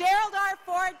the Gerald R.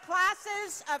 Ford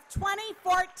classes of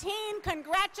 2014.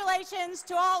 Congratulations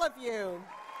to all of you.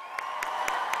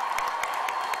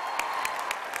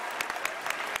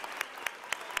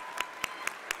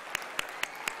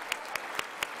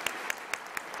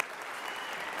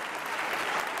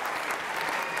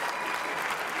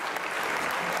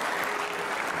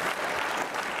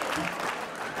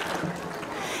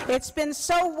 It's been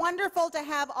so wonderful to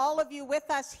have all of you with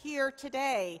us here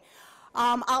today.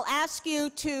 I'll ask you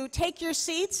to take your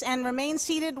seats and remain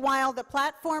seated while the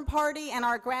platform party and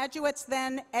our graduates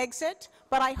then exit,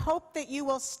 but I hope that you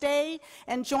will stay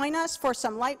and join us for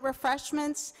some light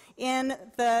refreshments in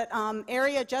the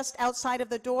area just outside of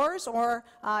the doors, or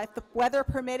if the weather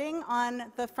permitting,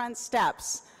 on the front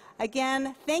steps.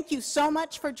 Again, thank you so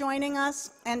much for joining us,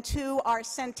 and to our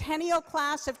centennial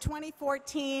class of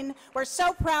 2014, we're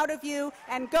so proud of you,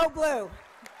 and go blue.